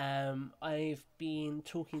 I've been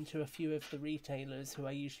talking to a few of the retailers who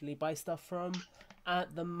I usually buy stuff from.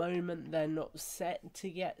 At the moment, they're not set to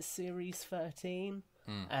get Series 13.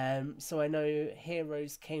 So I know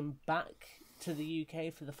Heroes came back to the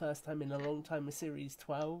UK for the first time in a long time with Series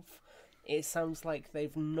 12. It sounds like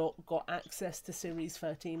they've not got access to Series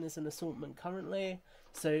 13 as an assortment currently.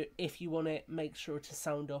 So if you want it, make sure to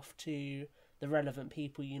sound off to the relevant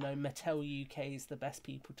people. You know, Mattel UK is the best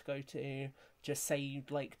people to go to. Just say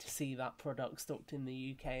you'd like to see that product stocked in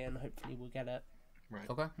the UK, and hopefully we'll get it. Right.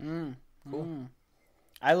 Okay. Cool.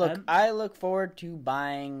 I look forward to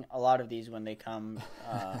buying a lot of these when they come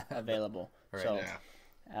available. Right, so yeah.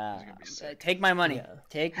 take my money. Yeah.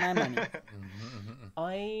 Take my money.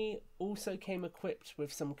 I also came equipped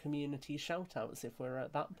with some community shout-outs if we're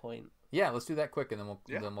at that point. Yeah, let's do that quick, and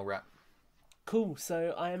then we'll wrap. Cool.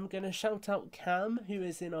 So I am going to shout out Cam, who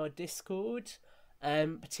is in our Discord,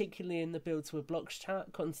 particularly in the Builds with Blocks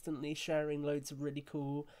chat, constantly sharing loads of really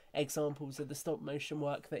cool examples of the stop motion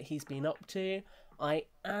work that he's been up to. I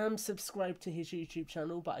am subscribed to his YouTube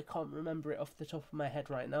channel, but I can't remember it off the top of my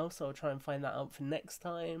head right now, so I'll try and find that out for next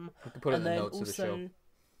time. We can put it in the notes of the show.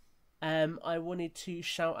 I wanted to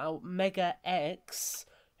shout out Mega X,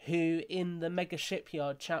 who in the Mega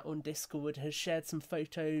Shipyard chat on Discord has shared some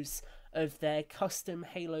photos of their custom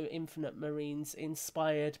Halo Infinite Marines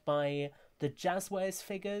inspired by the Jazzwares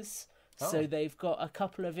figures. So they've got a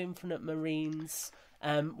couple of Infinite Marines,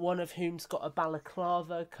 one of whom's got a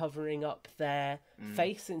balaclava covering up their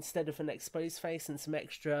face instead of an exposed face, and some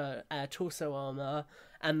extra torso armor,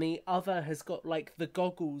 and the other has got like the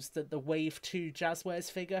goggles that the Wave 2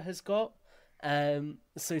 Jazzwares figure has got.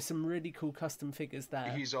 So some really cool custom figures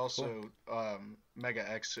there. He's also Mega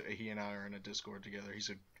X. He and I are in a Discord together.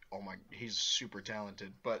 He's super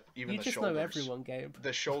talented. But even you the just shoulders, know everyone, Gabe.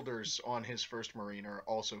 The shoulders on his first Marine are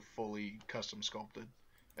also fully custom sculpted,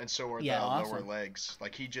 and so are the awesome. lower legs.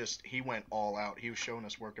 Like he went all out. He was showing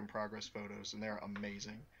us work in progress photos, and they're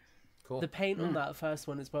amazing. Cool. The paint on that first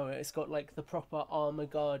one as well. It's got like the proper armor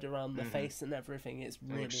guard around the face and everything. It's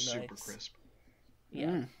really nice. Super crisp.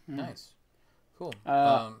 Yeah. Nice. Cool.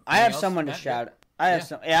 I have someone to shout. I have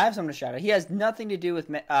someone to shout out. He has nothing to do with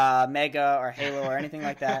Mega or Halo or anything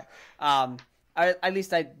like that. At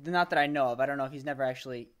least not that I know of. I don't know if he's never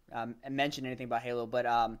actually mentioned anything about Halo, but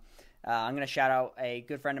I'm going to shout out a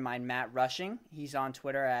good friend of mine, Matt Rushing. He's on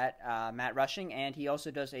Twitter at Matt Rushing, and he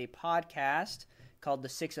also does a podcast called the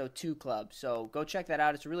 602 Club. So go check that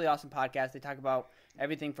out. It's a really awesome podcast. They talk about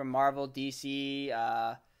everything from Marvel, DC,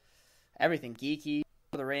 everything geeky.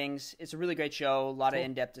 the Rings. It's a really great show. A lot of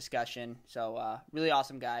in-depth discussion. So really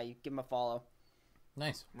awesome guy. Give him a follow.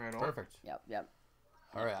 Nice. Right on. Perfect. Yep.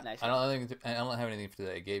 All right. Nice. I don't have anything for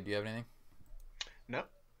today. Gabe, do you have anything? No.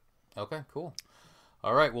 Okay, cool.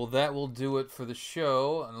 All right, well, that will do it for the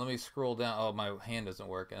show. And let me scroll down. Oh, my hand doesn't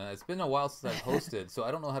work. And it's been a while since I've hosted, so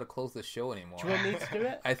I don't know how to close the show anymore. Do you want me to do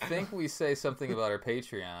it? I think we say something about our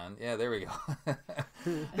Patreon. Yeah, there we go.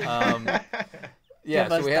 Yeah,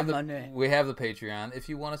 so we have the Patreon. If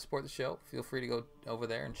you want to support the show, feel free to go over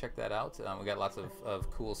there and check that out. We got lots of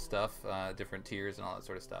cool stuff, different tiers and all that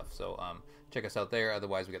sort of stuff. So check us out there.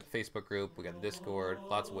 Otherwise, we got the Facebook group, we got the Discord,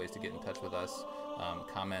 lots of ways to get in touch with us.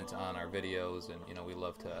 Comment on our videos, and we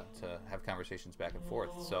love to have conversations back and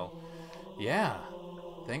forth. So yeah,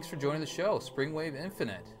 thanks for joining the show. Springwave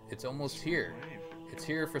Infinite. It's almost here. It's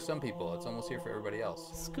here for some people. It's almost here for everybody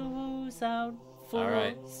else. School's out for all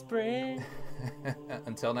right. spring.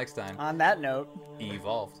 Until next time. On that note,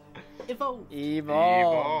 Evolved. Evolved.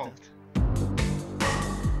 Evolved.